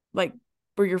 like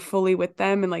where you're fully with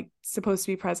them and like supposed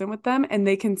to be present with them, and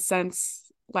they can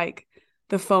sense like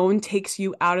the phone takes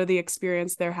you out of the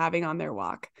experience they're having on their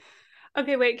walk.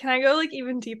 Okay, wait, can I go like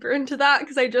even deeper into that?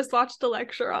 Because I just watched a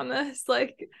lecture on this.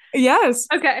 Like, Yes.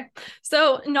 okay.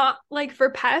 So not like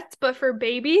for pets, but for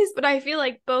babies. But I feel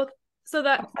like both, so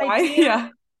that Apply. idea, Yeah.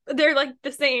 they're like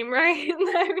the same, right?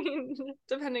 I mean,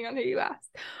 depending on who you ask.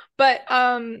 But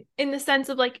in the sense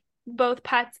of like both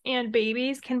pets and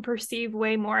babies can perceive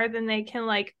way more than they can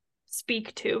like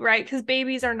speak to, right? Because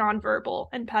babies are nonverbal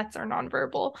and pets are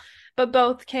nonverbal, but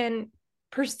both can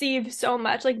perceive so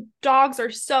much. Like dogs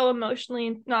are so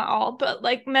emotionally, not all, but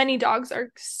like many dogs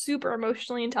are super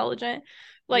emotionally intelligent,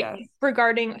 like Yes.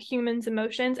 regarding humans'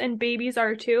 emotions, and babies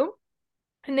are too.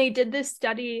 And they did this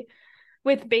study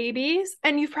with babies,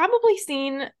 and you've probably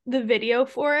seen the video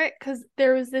for it because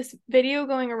there was this video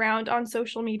going around on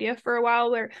social media for a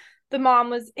while where the mom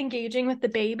was engaging with the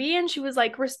baby and she was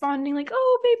like responding like,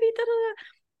 oh baby, da, da,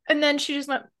 da. And then she just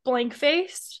went blank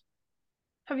faced.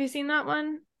 Have you seen that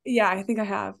one? Yeah, I think I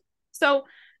have. So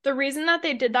the reason that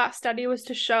they did that study was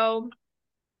to show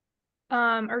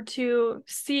or to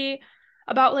see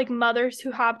about like mothers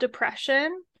who have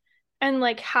depression and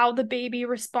like how the baby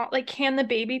respond, like can the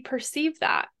baby perceive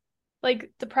that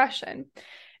like depression.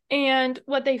 And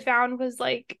what they found was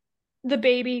like the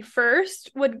baby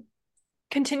first would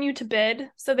continue to bid,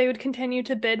 so they would continue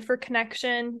to bid for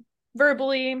connection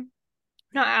verbally,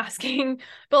 not asking,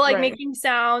 but like Right. making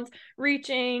sounds,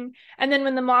 reaching. And then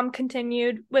when the mom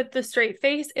continued with the straight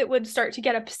face, it would start to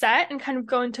get upset and kind of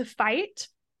go into fight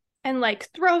and like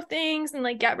throw things and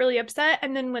like get really upset.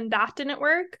 And then when that didn't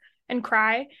work and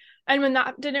cry, And when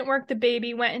that didn't work, the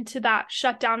baby went into that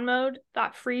shutdown mode,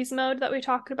 that freeze mode that we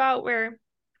talked about, where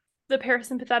the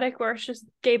parasympathetic, where it just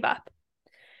gave up.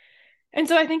 And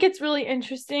so I think it's really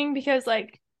interesting because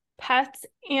like pets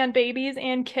and babies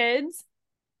and kids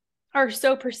are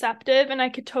so perceptive, and I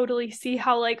could totally see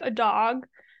how like a dog,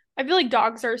 I feel like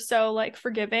dogs are so like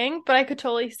forgiving, but I could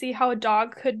totally see how a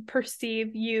dog could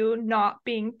perceive you not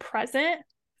being present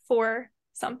for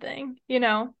something, you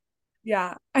know?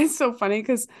 Yeah, it's so funny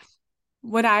because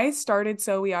when I started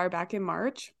So We Are back in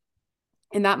March,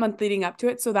 in that month leading up to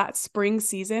it, so that spring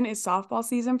season is softball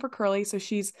season for Curly. So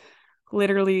she's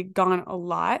literally gone a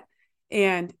lot.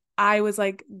 And I was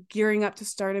like gearing up to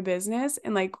start a business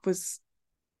and like was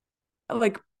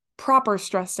like proper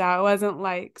stressed out. It wasn't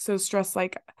like so stressed,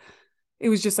 like it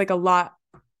was just like a lot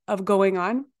of going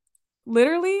on.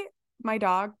 Literally, my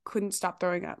dog couldn't stop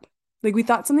throwing up. Like we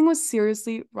thought something was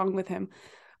seriously wrong with him.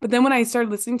 But then when I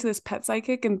started listening to this pet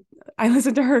psychic and I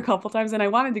listened to her a couple times and I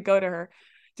wanted to go to her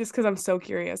just because I'm so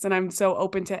curious and I'm so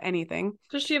open to anything.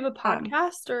 Does she have a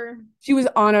podcast or? She was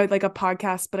on a like a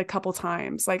podcast, but a couple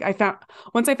times. Like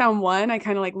once I found one, I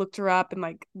kind of like looked her up and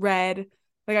like read,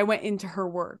 like I went into her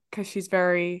work because she's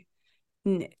very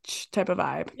niche type of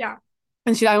vibe. Yeah.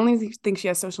 And I only think she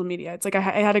has social media. It's like I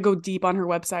had to go deep on her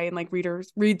website and like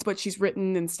reads what she's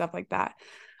written and stuff like that.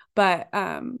 But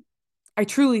I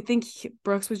truly think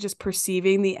Brooks was just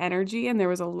perceiving the energy, and there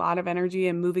was a lot of energy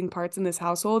and moving parts in this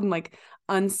household and like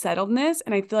unsettledness.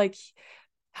 And I feel like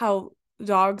how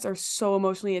dogs are so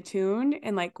emotionally attuned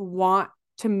and like want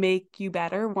to make you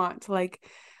better, want to like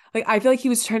I feel like he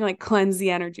was trying to like cleanse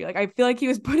the energy. Like I feel like he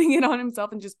was putting it on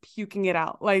himself and just puking it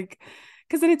out. Like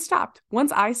because then it stopped.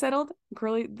 Once I settled,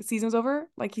 Curly, the season was over,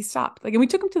 like he stopped. Like and we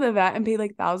took him to the vet and paid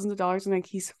like thousands of dollars and like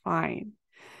he's fine.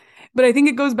 But I think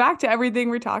it goes back to everything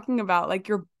we're talking about. Like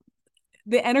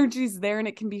the energy's there and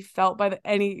it can be felt by like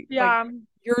Yeah.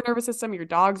 your nervous system, your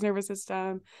dog's nervous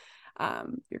system,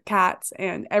 your cats,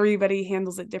 and everybody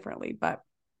handles it differently. But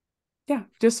yeah,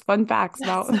 just fun facts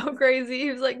That's about so crazy.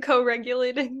 He was like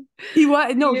co-regulating he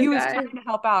was no, you he was guys. trying to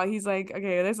help out. He's like,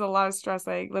 okay, there's a lot of stress.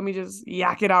 Like, let me just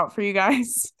yak it out for you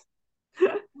guys.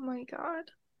 Oh my God.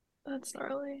 That's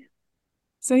gnarly.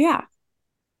 So yeah,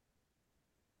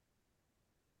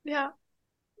 Yeah.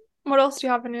 What else do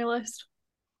you have on your list?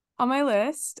 on my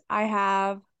list, I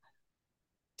have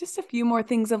just a few more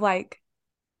things of like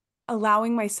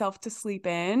allowing myself to sleep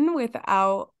in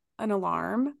without an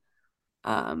alarm.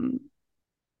 Um,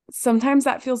 Sometimes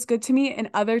that feels good to me, and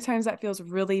other times that feels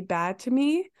really bad to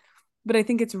me. But I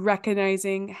think it's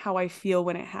recognizing how I feel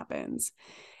when it happens.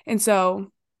 And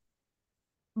so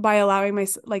by allowing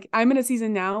like I'm in a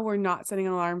season now where not setting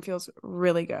an alarm feels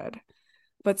really good.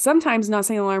 But sometimes not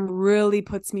setting an alarm really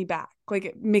puts me back. Like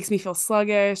it makes me feel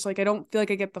sluggish. Like I don't feel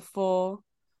like I get the full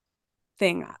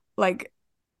thing. Like,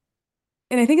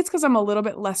 and I think it's because I'm a little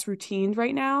bit less routine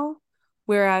right now.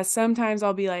 Whereas sometimes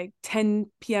I'll be like 10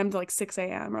 p.m. to like 6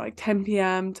 a.m. or like 10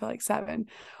 p.m. to like 7,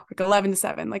 or like 11 to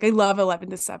 7. Like I love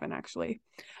 11 to 7 actually.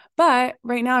 But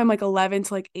right now I'm like 11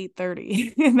 to like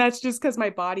 8:30. And that's just because my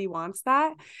body wants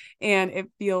that. And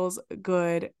it feels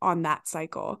good on that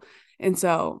cycle. And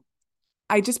so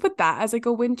I just put that as like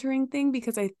a wintering thing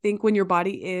because I think when your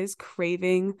body is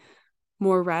craving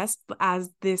more rest as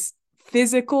this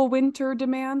physical winter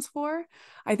demands for,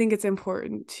 I think it's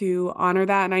important to honor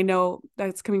that. And I know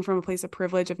that's coming from a place of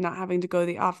privilege of not having to go to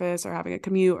the office or having a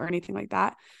commute or anything like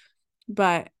that.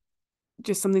 But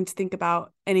just something to think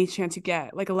about any chance you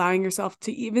get, like allowing yourself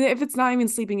to, even if it's not even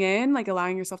sleeping in, like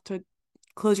allowing yourself to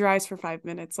close your eyes for 5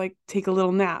 minutes, like take a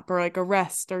little nap or like a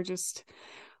rest or just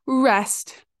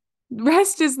rest.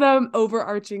 Rest is the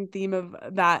overarching theme of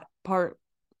that part,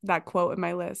 that quote in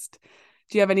my list.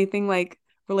 Do you have anything like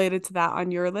related to that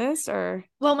on your list or?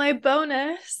 Well, my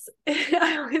bonus,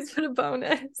 I always put a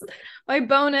bonus. My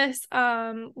bonus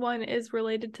one is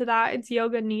related to that. It's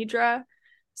Yoga Nidra.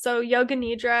 So Yoga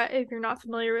Nidra, if you're not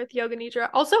familiar with Yoga Nidra,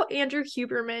 also Andrew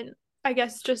Huberman, I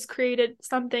guess, just created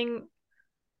something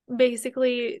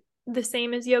basically the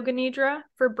same as Yoga Nidra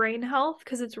for brain health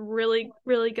because it's really,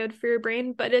 really good for your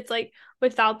brain, but it's like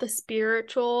without the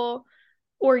spiritual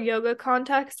or yoga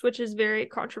context, which is very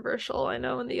controversial, I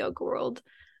know, in the yoga world.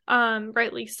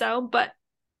 Rightly so. But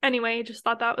anyway, I just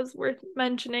thought that was worth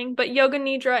mentioning. But Yoga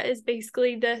Nidra is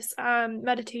basically this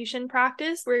meditation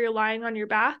practice where you're lying on your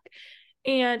back.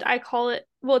 And I call it,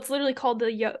 well, it's literally called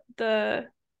the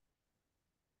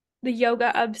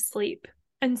yoga of sleep.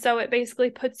 And so it basically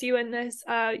puts you in this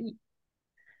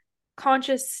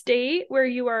conscious state where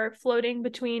you are floating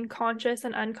between conscious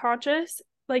and unconscious.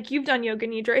 Like you've done Yoga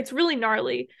Nidra. It's really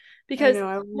gnarly I because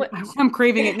know what I'm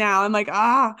craving it now. I'm like,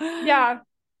 yeah,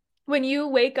 when you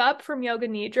wake up from yoga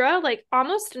nidra, like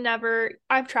almost never,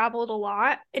 I've traveled a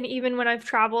lot. And even when I've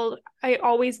traveled, I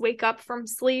always wake up from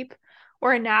sleep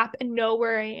or a nap and know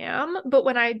where I am. But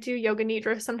when I do yoga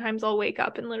nidra, sometimes I'll wake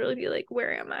up and literally be like,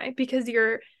 where am I? Because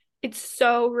it's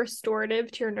so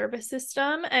restorative to your nervous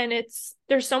system. And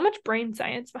there's so much brain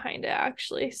science behind it,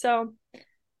 actually. So,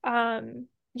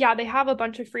 yeah, they have a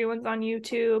bunch of free ones on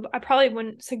YouTube. I probably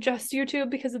wouldn't suggest YouTube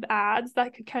because of ads.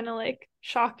 That could kind of like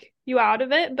shock you out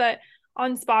of it. But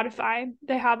on Spotify,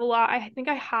 they have a lot. I think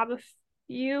I have a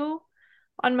few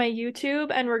on my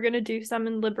YouTube, and we're going to do some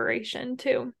in Liberation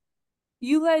too.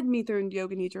 You led me through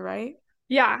Yoga Nidra, right?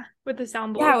 Yeah, with the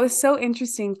sound Yeah, bowls. it was so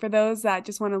interesting for those that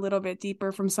just want a little bit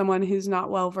deeper from someone who's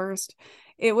not well versed.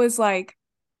 It was like,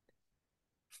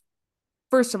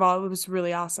 first of all, it was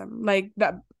really awesome. Like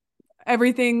that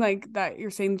everything like that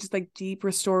you're saying, just like deep,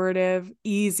 restorative,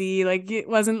 easy, like it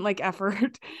wasn't like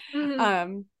effort. Mm-hmm.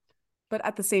 Um, but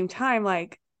at the same time,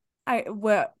 like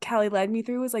what Callie led me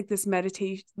through was like this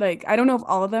meditation. Like I don't know if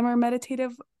all of them are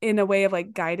meditative in a way of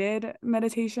like guided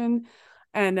meditation.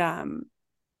 And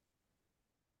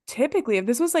typically if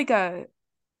this was like a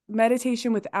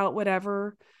meditation without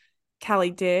whatever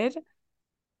Callie did,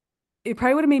 it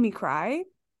probably would have made me cry.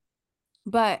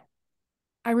 But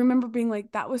I remember being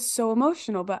like, that was so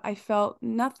emotional, but I felt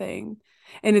nothing.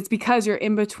 And it's because you're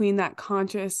in between that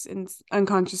conscious and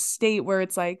unconscious state where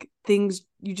it's like things,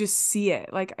 you just see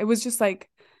it. Like, I was just like,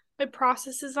 It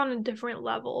processes on a different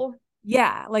level.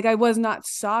 yeah, like I was not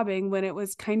sobbing when it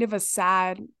was kind of a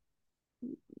sad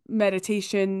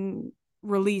meditation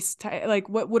release, like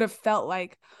what would have felt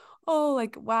like, oh,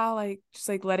 like, wow, like just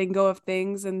like letting go of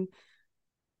things. And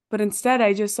but instead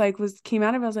I just like came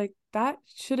out of it, I was like, that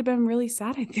should have been really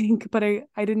sad, I think. But I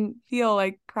didn't feel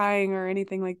like crying or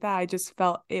anything like that. I just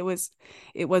felt it was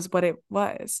what it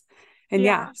was. And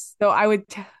Yeah. yes, so I would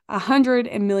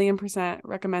 100 million%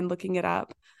 recommend looking it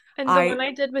up. And the I one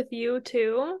I did with you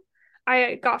too,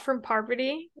 I got from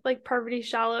Parvati, like Parvati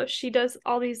Shallow. She does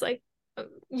all these like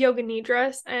yoga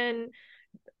nidras, and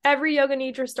every yoga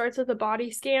nidra starts with a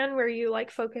body scan where you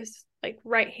like focus like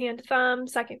right hand, thumb,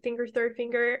 second finger, third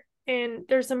finger, and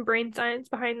there's some brain science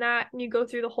behind that, and you go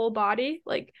through the whole body,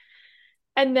 like,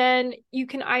 and then you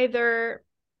can either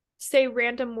say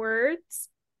random words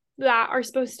that are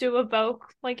supposed to evoke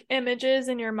like images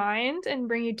in your mind and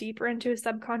bring you deeper into a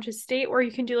subconscious state, or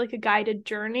you can do like a guided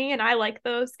journey, and I like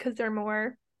those because they're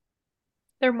more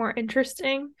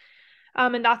interesting.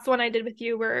 And that's the one I did with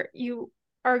you where you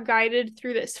are guided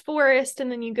through this forest,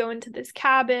 and then you go into this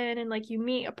cabin and like you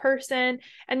meet a person,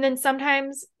 and then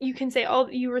sometimes you can say, oh,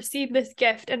 you receive this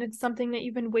gift and it's something that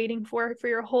you've been waiting for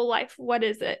your whole life. What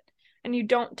is it? And you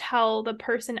don't tell the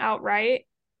person outright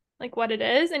like what it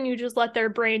is, and you just let their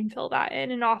brain fill that in,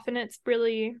 and often it's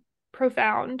really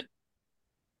profound.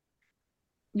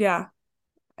 Yeah,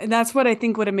 and that's what I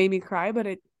think would have made me cry, but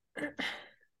it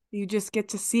you just get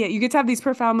to see it. You get to have these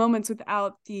profound moments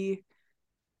without the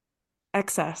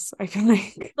excess, I feel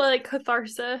like. But like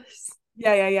catharsis.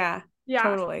 Yeah. Yeah,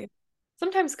 Totally.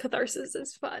 sometimes catharsis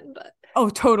is fun, but Oh,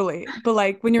 totally. But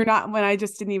like when I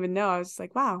just didn't even know, I was just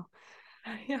like, wow.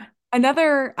 yeah.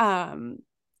 Another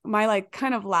my like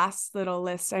kind of last little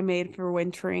list I made for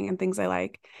wintering and things I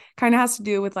like kind of has to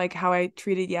do with like how I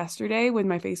treated yesterday when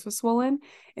my face was swollen.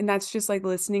 And that's just like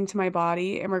listening to my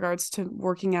body in regards to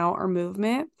working out or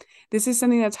movement. This is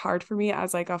something that's hard for me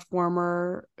as like a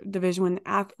former Division 1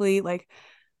 athlete, like,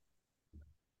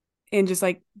 and just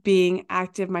like being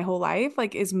active my whole life,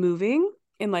 like is moving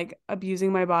and like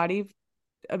abusing my body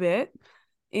a bit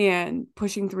and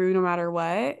pushing through no matter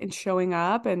what and showing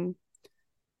up. And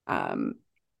um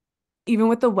even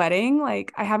with the wedding,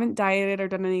 like I haven't dieted or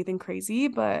done anything crazy,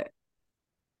 but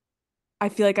I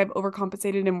feel like I've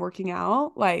overcompensated in working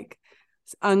out, like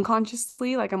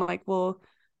unconsciously. Like I'm like, well,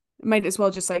 might as well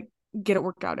just like get it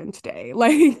worked out in today.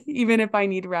 Like even if I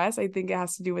need rest, I think it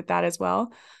has to do with that as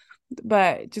well.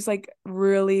 But just like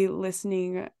really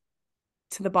listening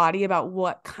to the body about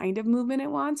what kind of movement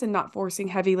it wants and not forcing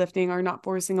heavy lifting or not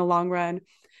forcing a long run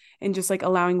and just like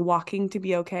allowing walking to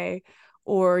be okay.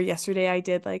 Or yesterday I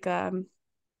did like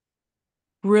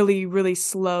really really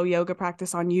slow yoga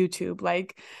practice on YouTube,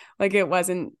 like it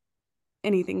wasn't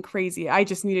anything crazy. I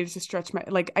just needed to stretch my,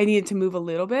 like I needed to move a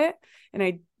little bit and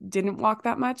I didn't walk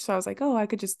that much, so I was like, oh, I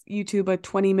could just YouTube a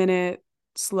 20-minute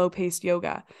slow paced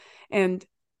yoga. And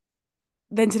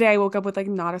then today I woke up with like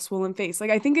not a swollen face.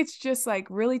 Like I think it's just like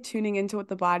really tuning into what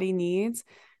the body needs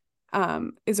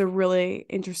is a really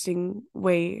interesting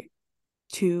way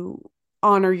to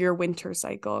honor your winter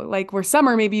cycle. Like where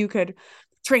summer, maybe you could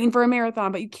train for a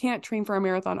marathon, but you can't train for a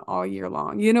marathon all year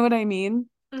long. You know what I mean?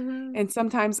 Mm-hmm. And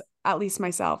sometimes, at least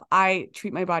myself, I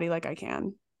treat my body like I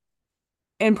can.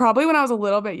 And probably when I was a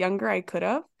little bit younger, I could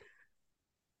have,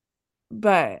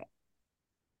 but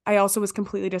I also was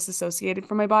completely disassociated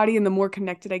from my body. And the more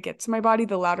connected I get to my body,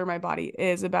 the louder my body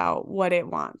is about what it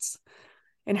wants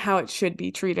and how it should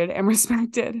be treated and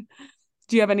respected.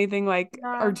 Do you have anything like,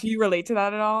 or Yeah. do you relate to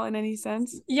that at all in any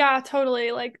sense? Yeah,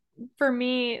 totally. Like for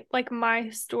me, like my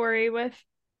story with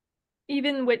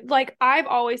even with like I've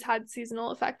always had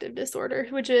seasonal affective disorder,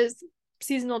 which is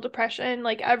seasonal depression.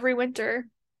 Like every winter,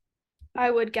 I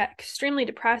would get extremely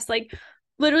depressed, like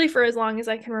literally for as long as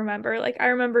I can remember. Like I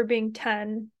remember being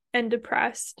 10 and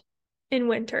depressed in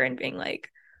winter and being like,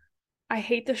 I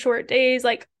hate the short days.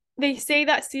 Like they say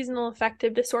that seasonal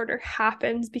affective disorder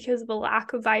happens because of a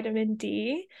lack of vitamin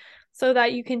D, so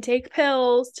that you can take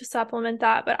pills to supplement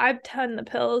that. But I've done the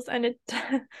pills and it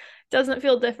doesn't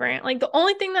feel different. Like the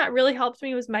only thing that really helped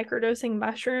me was microdosing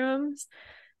mushrooms.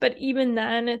 But even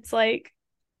then, it's like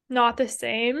not the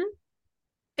same.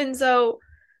 And so,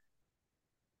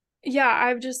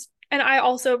 yeah, and I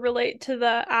also relate to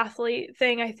the athlete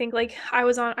thing. I think like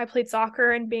I played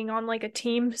soccer and being on like a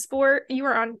team sport. You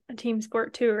were on a team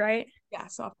sport too, right? Yeah,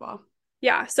 softball.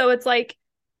 Yeah. So it's like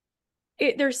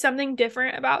there's something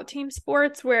different about team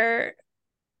sports where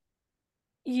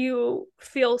you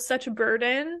feel such a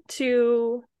burden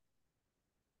to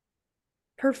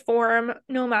perform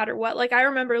no matter what. Like I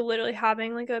remember literally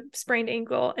having like a sprained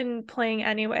ankle and playing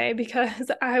anyway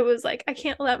because I was like, I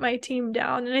can't let my team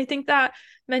down. And I think that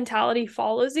mentality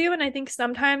follows you. And I think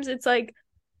sometimes it's like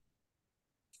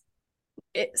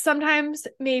sometimes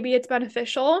maybe it's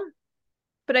beneficial,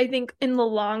 but I think in the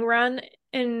long run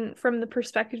and from the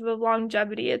perspective of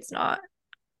longevity, it's not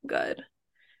good.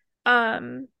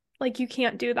 Like you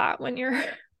can't do that when you're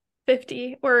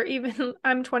 50 or even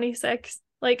I'm 26.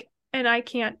 Like and I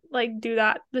can't like do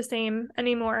that the same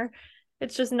anymore.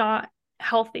 It's just not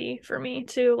healthy for me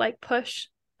to like push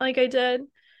like I did.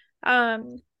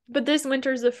 Um but this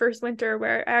winter is the first winter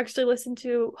where I actually listened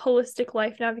to Holistic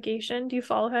Life Navigation. Do you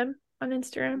follow him on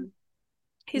Instagram?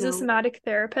 He's a No. somatic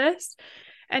therapist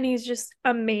and he's just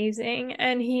amazing.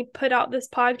 And he put out this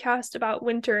podcast about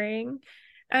wintering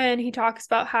and he talks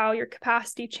about how your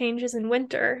capacity changes in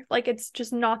winter. Like it's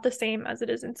just not the same as it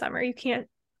is in summer. You can't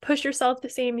push yourself the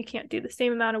same. You can't do the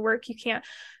same amount of work. You can't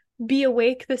be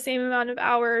awake the same amount of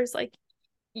hours. Like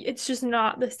it's just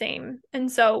not the same.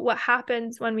 And so what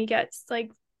happens when we get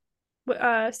like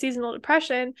seasonal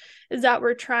depression is that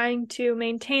we're trying to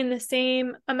maintain the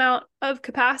same amount of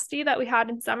capacity that we had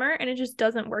in summer and it just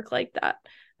doesn't work like that.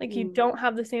 Like you don't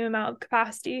have the same amount of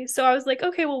capacity. So I was like,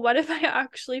 okay, well, what if I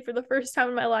actually for the first time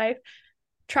in my life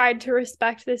tried to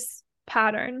respect this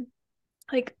pattern?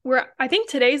 Like I think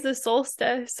today's the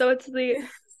solstice, so it's the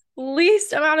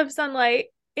least amount of sunlight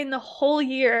in the whole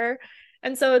year.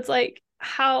 And so it's like,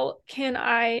 how can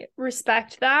I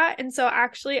respect that? And so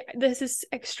actually, this is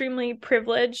extremely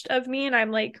privileged of me. And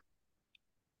I'm like,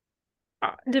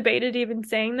 debated even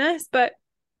saying this, but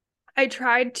I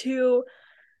tried to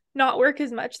not work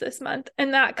as much this month.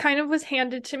 And that kind of was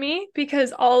handed to me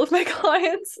because all of my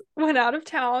clients went out of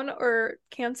town or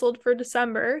canceled for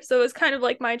December. So it was kind of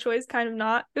like my choice, kind of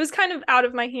not. It was kind of out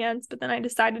of my hands, but then I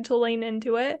decided to lean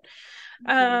into it.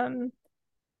 Um,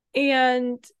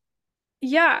 and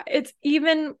yeah, it's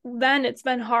even then it's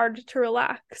been hard to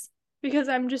relax because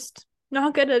I'm just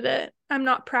not good at it. I'm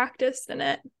not practiced in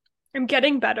it. I'm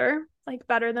getting better, like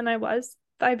better than I was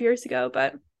 5 years ago,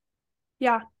 but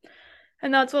yeah.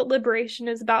 And that's what liberation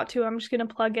is about too. I'm just gonna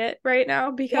plug it right now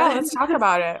Yeah, because let's talk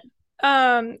about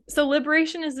it. so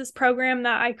liberation is this program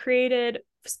that I created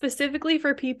specifically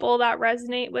for people that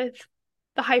resonate with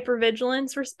the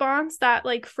hypervigilance response, that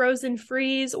like frozen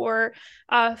freeze or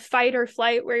fight or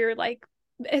flight, where you're like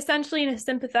essentially in a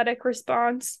sympathetic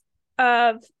response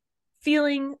of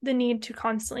feeling the need to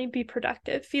constantly be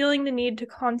productive, feeling the need to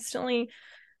constantly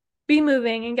be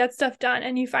moving and get stuff done,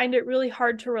 and you find it really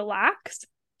hard to relax.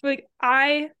 Like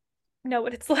I know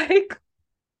what it's like.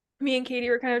 Me and Katie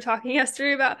were kind of talking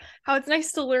yesterday about how it's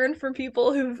nice to learn from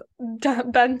people who've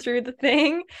been through the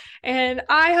thing. And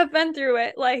I have been through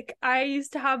it. Like I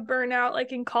used to have burnout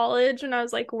like in college when I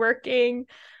was like working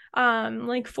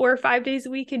like 4 or 5 days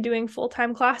a week and doing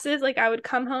full-time classes. Like I would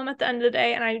come home at the end of the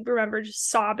day and I remember just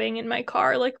sobbing in my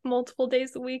car like multiple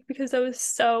days a week because I was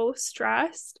so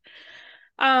stressed.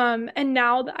 And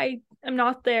now that I am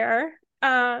not there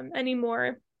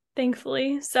anymore,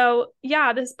 thankfully. So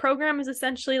yeah, this program is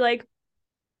essentially like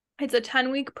it's a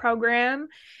 10-week program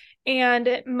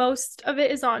and most of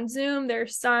it is on Zoom.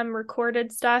 There's some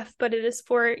recorded stuff, but it is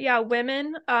for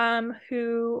women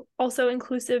who also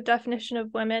inclusive definition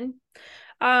of women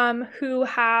who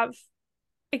have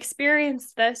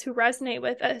experienced this, who resonate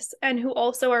with us, and who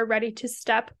also are ready to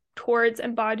step towards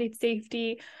embodied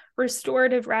safety,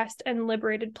 restorative rest, and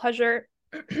liberated pleasure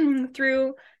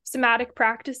through somatic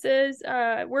practices,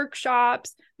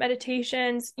 workshops,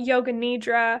 meditations, yoga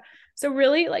nidra. So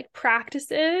really like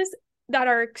practices that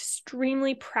are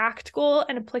extremely practical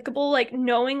and applicable, like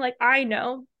knowing, like I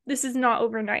know this is not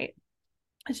overnight.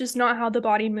 It's just not how the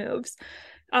body moves.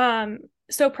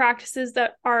 So practices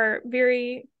that are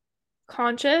very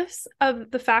conscious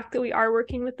of the fact that we are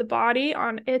working with the body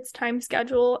on its time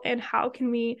schedule, and how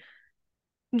can we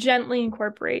gently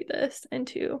incorporate this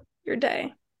into your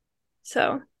day.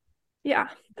 So yeah,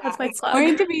 that's my It's plug.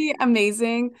 going to be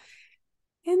amazing.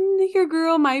 And your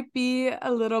girl might be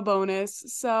a little bonus.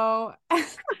 So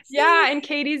Yeah, and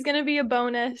Katie's gonna be a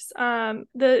bonus,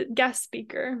 the guest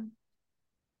speaker.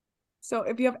 so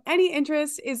if you have any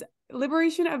interest, is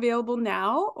Liberation available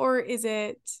now, or is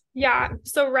it Yeah,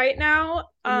 so right now,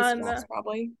 in the scraps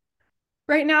probably?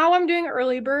 right now I'm doing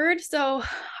early bird. So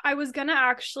I was gonna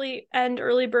actually end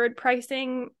early bird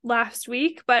pricing last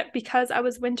week, but because I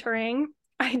was wintering,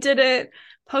 I didn't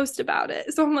post about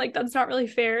it. So I'm like, that's not really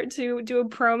fair to do a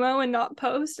promo and not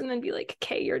post and then be like,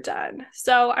 okay, you're done.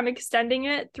 So I'm extending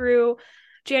it through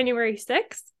January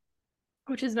 6th,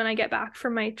 which is when I get back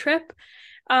from my trip.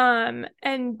 And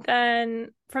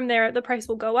then from there, the price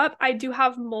will go up. I do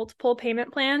have multiple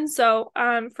payment plans. So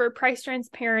for price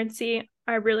transparency,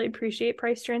 I really appreciate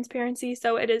price transparency.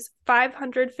 So it is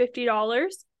 $550,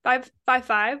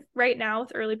 555 right now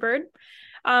with early bird.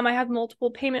 I have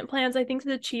multiple payment plans. I think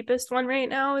the cheapest one right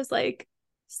now is like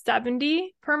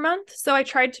 70 per month. So I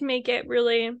tried to make it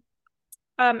really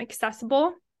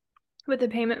accessible with the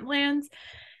payment plans.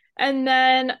 And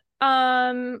then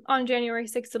on January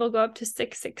 6th, it'll go up to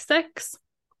 666.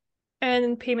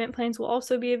 And payment plans will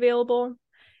also be available.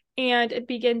 And it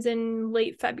begins in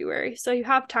late February. So you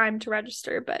have time to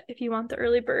register, but if you want the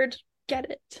early bird, get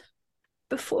it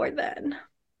before then.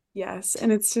 Yes.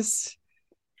 And it's just,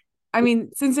 I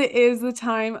mean, since it is the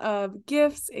time of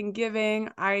gifts and giving,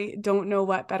 I don't know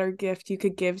what better gift you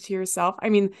could give to yourself. I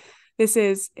mean, this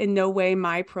is in no way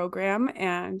my program,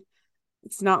 and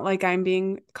it's not like I'm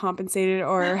being compensated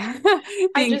or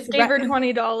I just gave her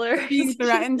 $20. being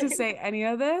threatened to say any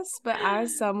of this. But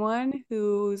as someone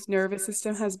whose nervous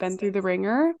system has been through the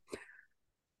ringer,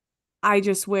 I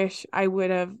just wish I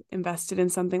would have invested in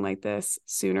something like this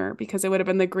sooner, because it would have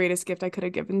been the greatest gift I could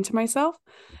have given to myself.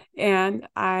 And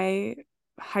I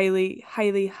highly,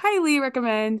 highly, highly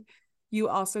recommend you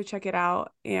also check it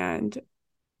out and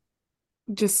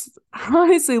just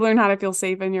honestly learn how to feel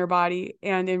safe in your body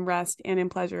and in rest and in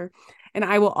pleasure. And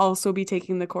I will also be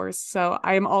taking the course. So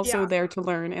I am also there to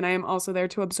learn, and I am also there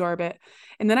to absorb it.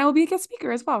 And then I will be a guest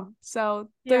speaker as well. So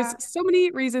there's so many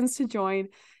reasons to join.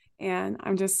 And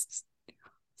I'm just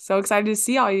so excited to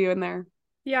see all you in there.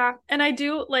 Yeah. And I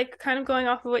do, like, kind of going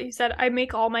off of what you said, I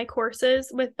make all my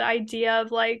courses with the idea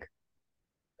of like,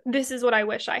 this is what I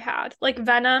wish I had. Like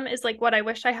Venom is like what I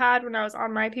wish I had when I was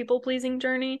on my people pleasing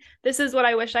journey. This is what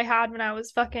I wish I had when I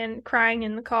was fucking crying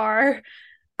in the car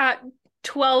at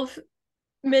 12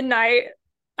 midnight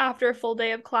after a full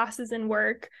day of classes and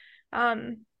work.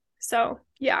 So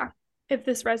yeah, if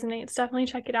this resonates, definitely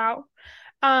check it out.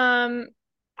 I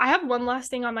have one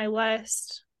last thing on my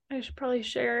list I should probably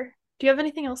share. Do you have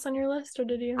anything else on your list, or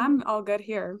did you? I'm all good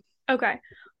here. Okay.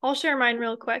 I'll share mine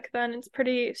real quick then. It's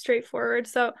pretty straightforward.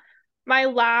 So my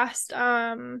last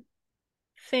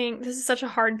thing, this is such a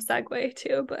hard segue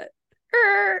too, but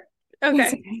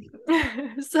okay.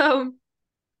 So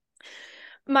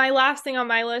my last thing on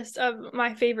my list of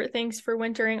my favorite things for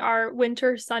wintering are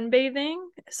winter sunbathing.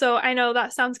 So I know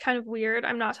that sounds kind of weird.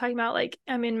 I'm not talking about like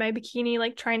I'm in my bikini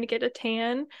like trying to get a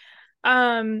tan.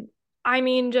 I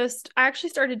mean, just I actually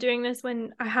started doing this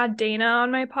when I had Dana on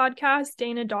my podcast,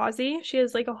 Dana Dawsey.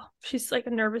 She's like a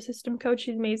nervous system coach.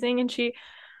 She's amazing. And she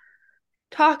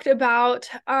talked about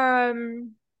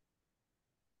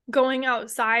going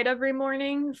outside every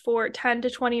morning for 10 to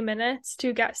 20 minutes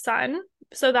to get sun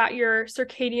so that your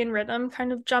circadian rhythm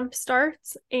kind of jump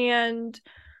starts. And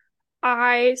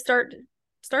I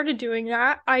started doing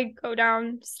that. I go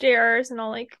downstairs and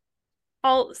I'll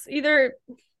either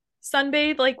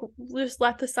sunbathe, like just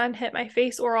let the sun hit my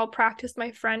face, or I'll practice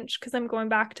my French because I'm going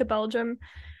back to Belgium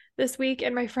this week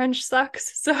and my French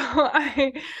sucks. So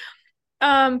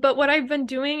but what I've been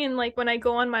doing, and like when I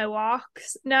go on my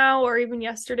walks now, or even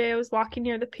yesterday I was walking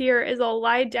near the pier, is I'll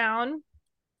lie down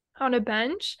on a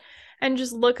bench and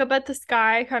just look up at the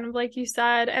sky, kind of like you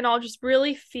said, and I'll just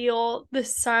really feel the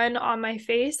sun on my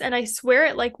face. And I swear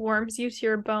it like warms you to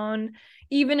your bone.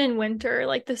 even in winter,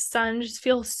 like the sun just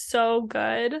feels so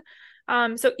good.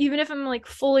 So even if I'm like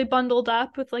fully bundled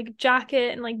up with like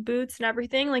jacket and like boots and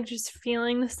everything, like just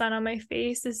feeling the sun on my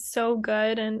face is so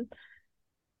good. And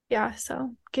yeah,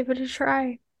 so give it a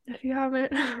try if you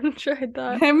haven't tried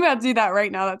that. I'm about to do that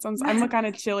right now. I'm kind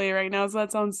of chilly right now, so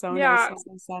that sounds so nice Yeah. with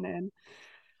some sun in.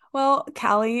 Well,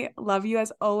 Callie, love you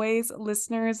as always.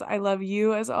 Listeners, I love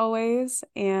you as always.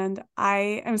 And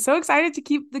I am so excited to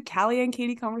keep the Callie and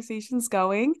Katie conversations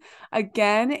going.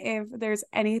 Again, if there's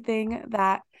anything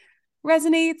that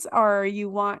resonates or you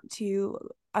want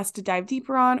us to dive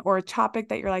deeper on, or a topic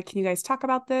that you're like, can you guys talk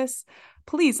about this?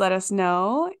 Please let us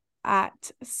know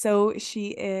at so she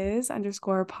is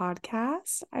 _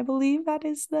 podcast. I believe that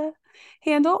is the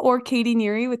handle, or Katie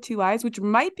Neary with 2 eyes, which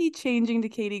might be changing to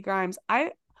Katie Grimes.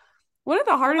 One of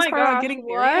the hardest part about getting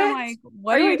married, I'm like,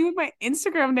 what do I do with my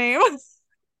Instagram name?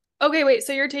 Okay, wait,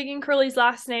 so you're taking Curly's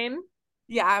last name?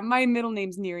 Yeah, my middle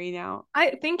name's Neary now.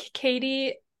 I think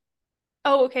Katie.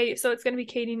 Oh, okay, so it's gonna be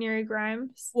Katie Neary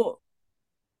Grimes. Well,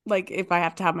 like if I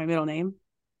have to have my middle name.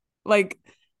 Like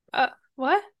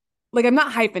What? Like I'm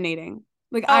not hyphenating.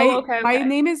 Like okay. My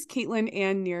name is Caitlin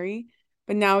Ann Neary,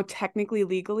 but now technically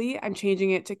legally I'm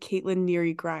changing it to Caitlin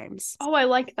Neary Grimes. Oh, I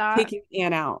like that. Taking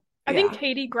Ann out. I think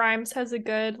Katie Grimes has a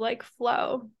good like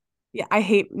flow. Yeah, I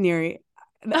hate Neary.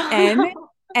 The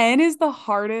N is the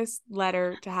hardest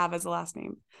letter to have as a last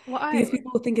name. Why? Because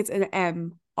people think it's an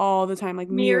M all the time, like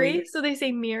Miri. So they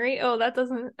say Miri. Oh, that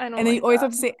doesn't. I don't. And then you always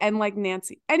have to say N like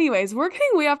Nancy. Anyways, we're getting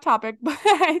way off topic, but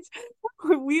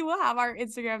we will have our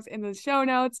Instagrams in the show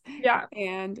notes. Yeah.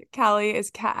 And Callie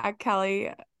is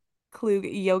Callie Klug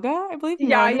Yoga, I believe.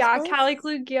 Yeah. Callie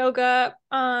Klug Yoga.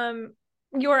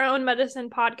 Your Own Medicine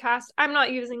podcast. I'm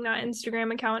not using that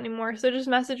Instagram account anymore, so just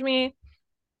message me,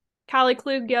 Callie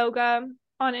Klug Yoga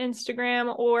on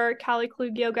Instagram, or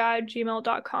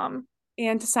callieklugyoga@gmail.com.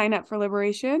 And to sign up for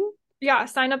Liberation. Yeah,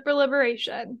 sign up for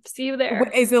Liberation. See you there.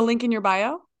 Is the link in your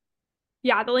bio?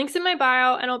 Yeah, the link's in my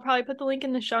bio, and I'll probably put the link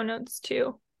in the show notes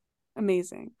too.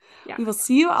 Amazing. Yeah. We will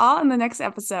see you all in the next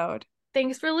episode.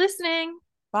 Thanks for listening.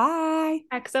 Bye.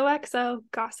 XOXO,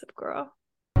 Gossip Girl.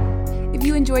 If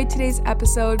you enjoyed today's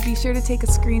episode, be sure to take a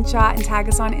screenshot and tag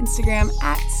us on Instagram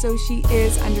at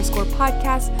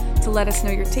 @SoSheIs_podcast to let us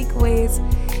know your takeaways.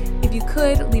 If you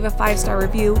could, leave a 5-star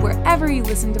review wherever you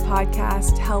listen to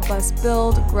podcasts to help us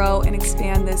build, grow, and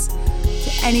expand this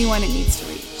to anyone it needs to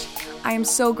reach. I am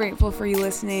so grateful for you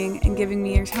listening and giving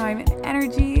me your time and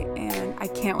energy, and I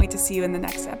can't wait to see you in the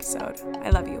next episode. I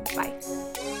love you. Bye.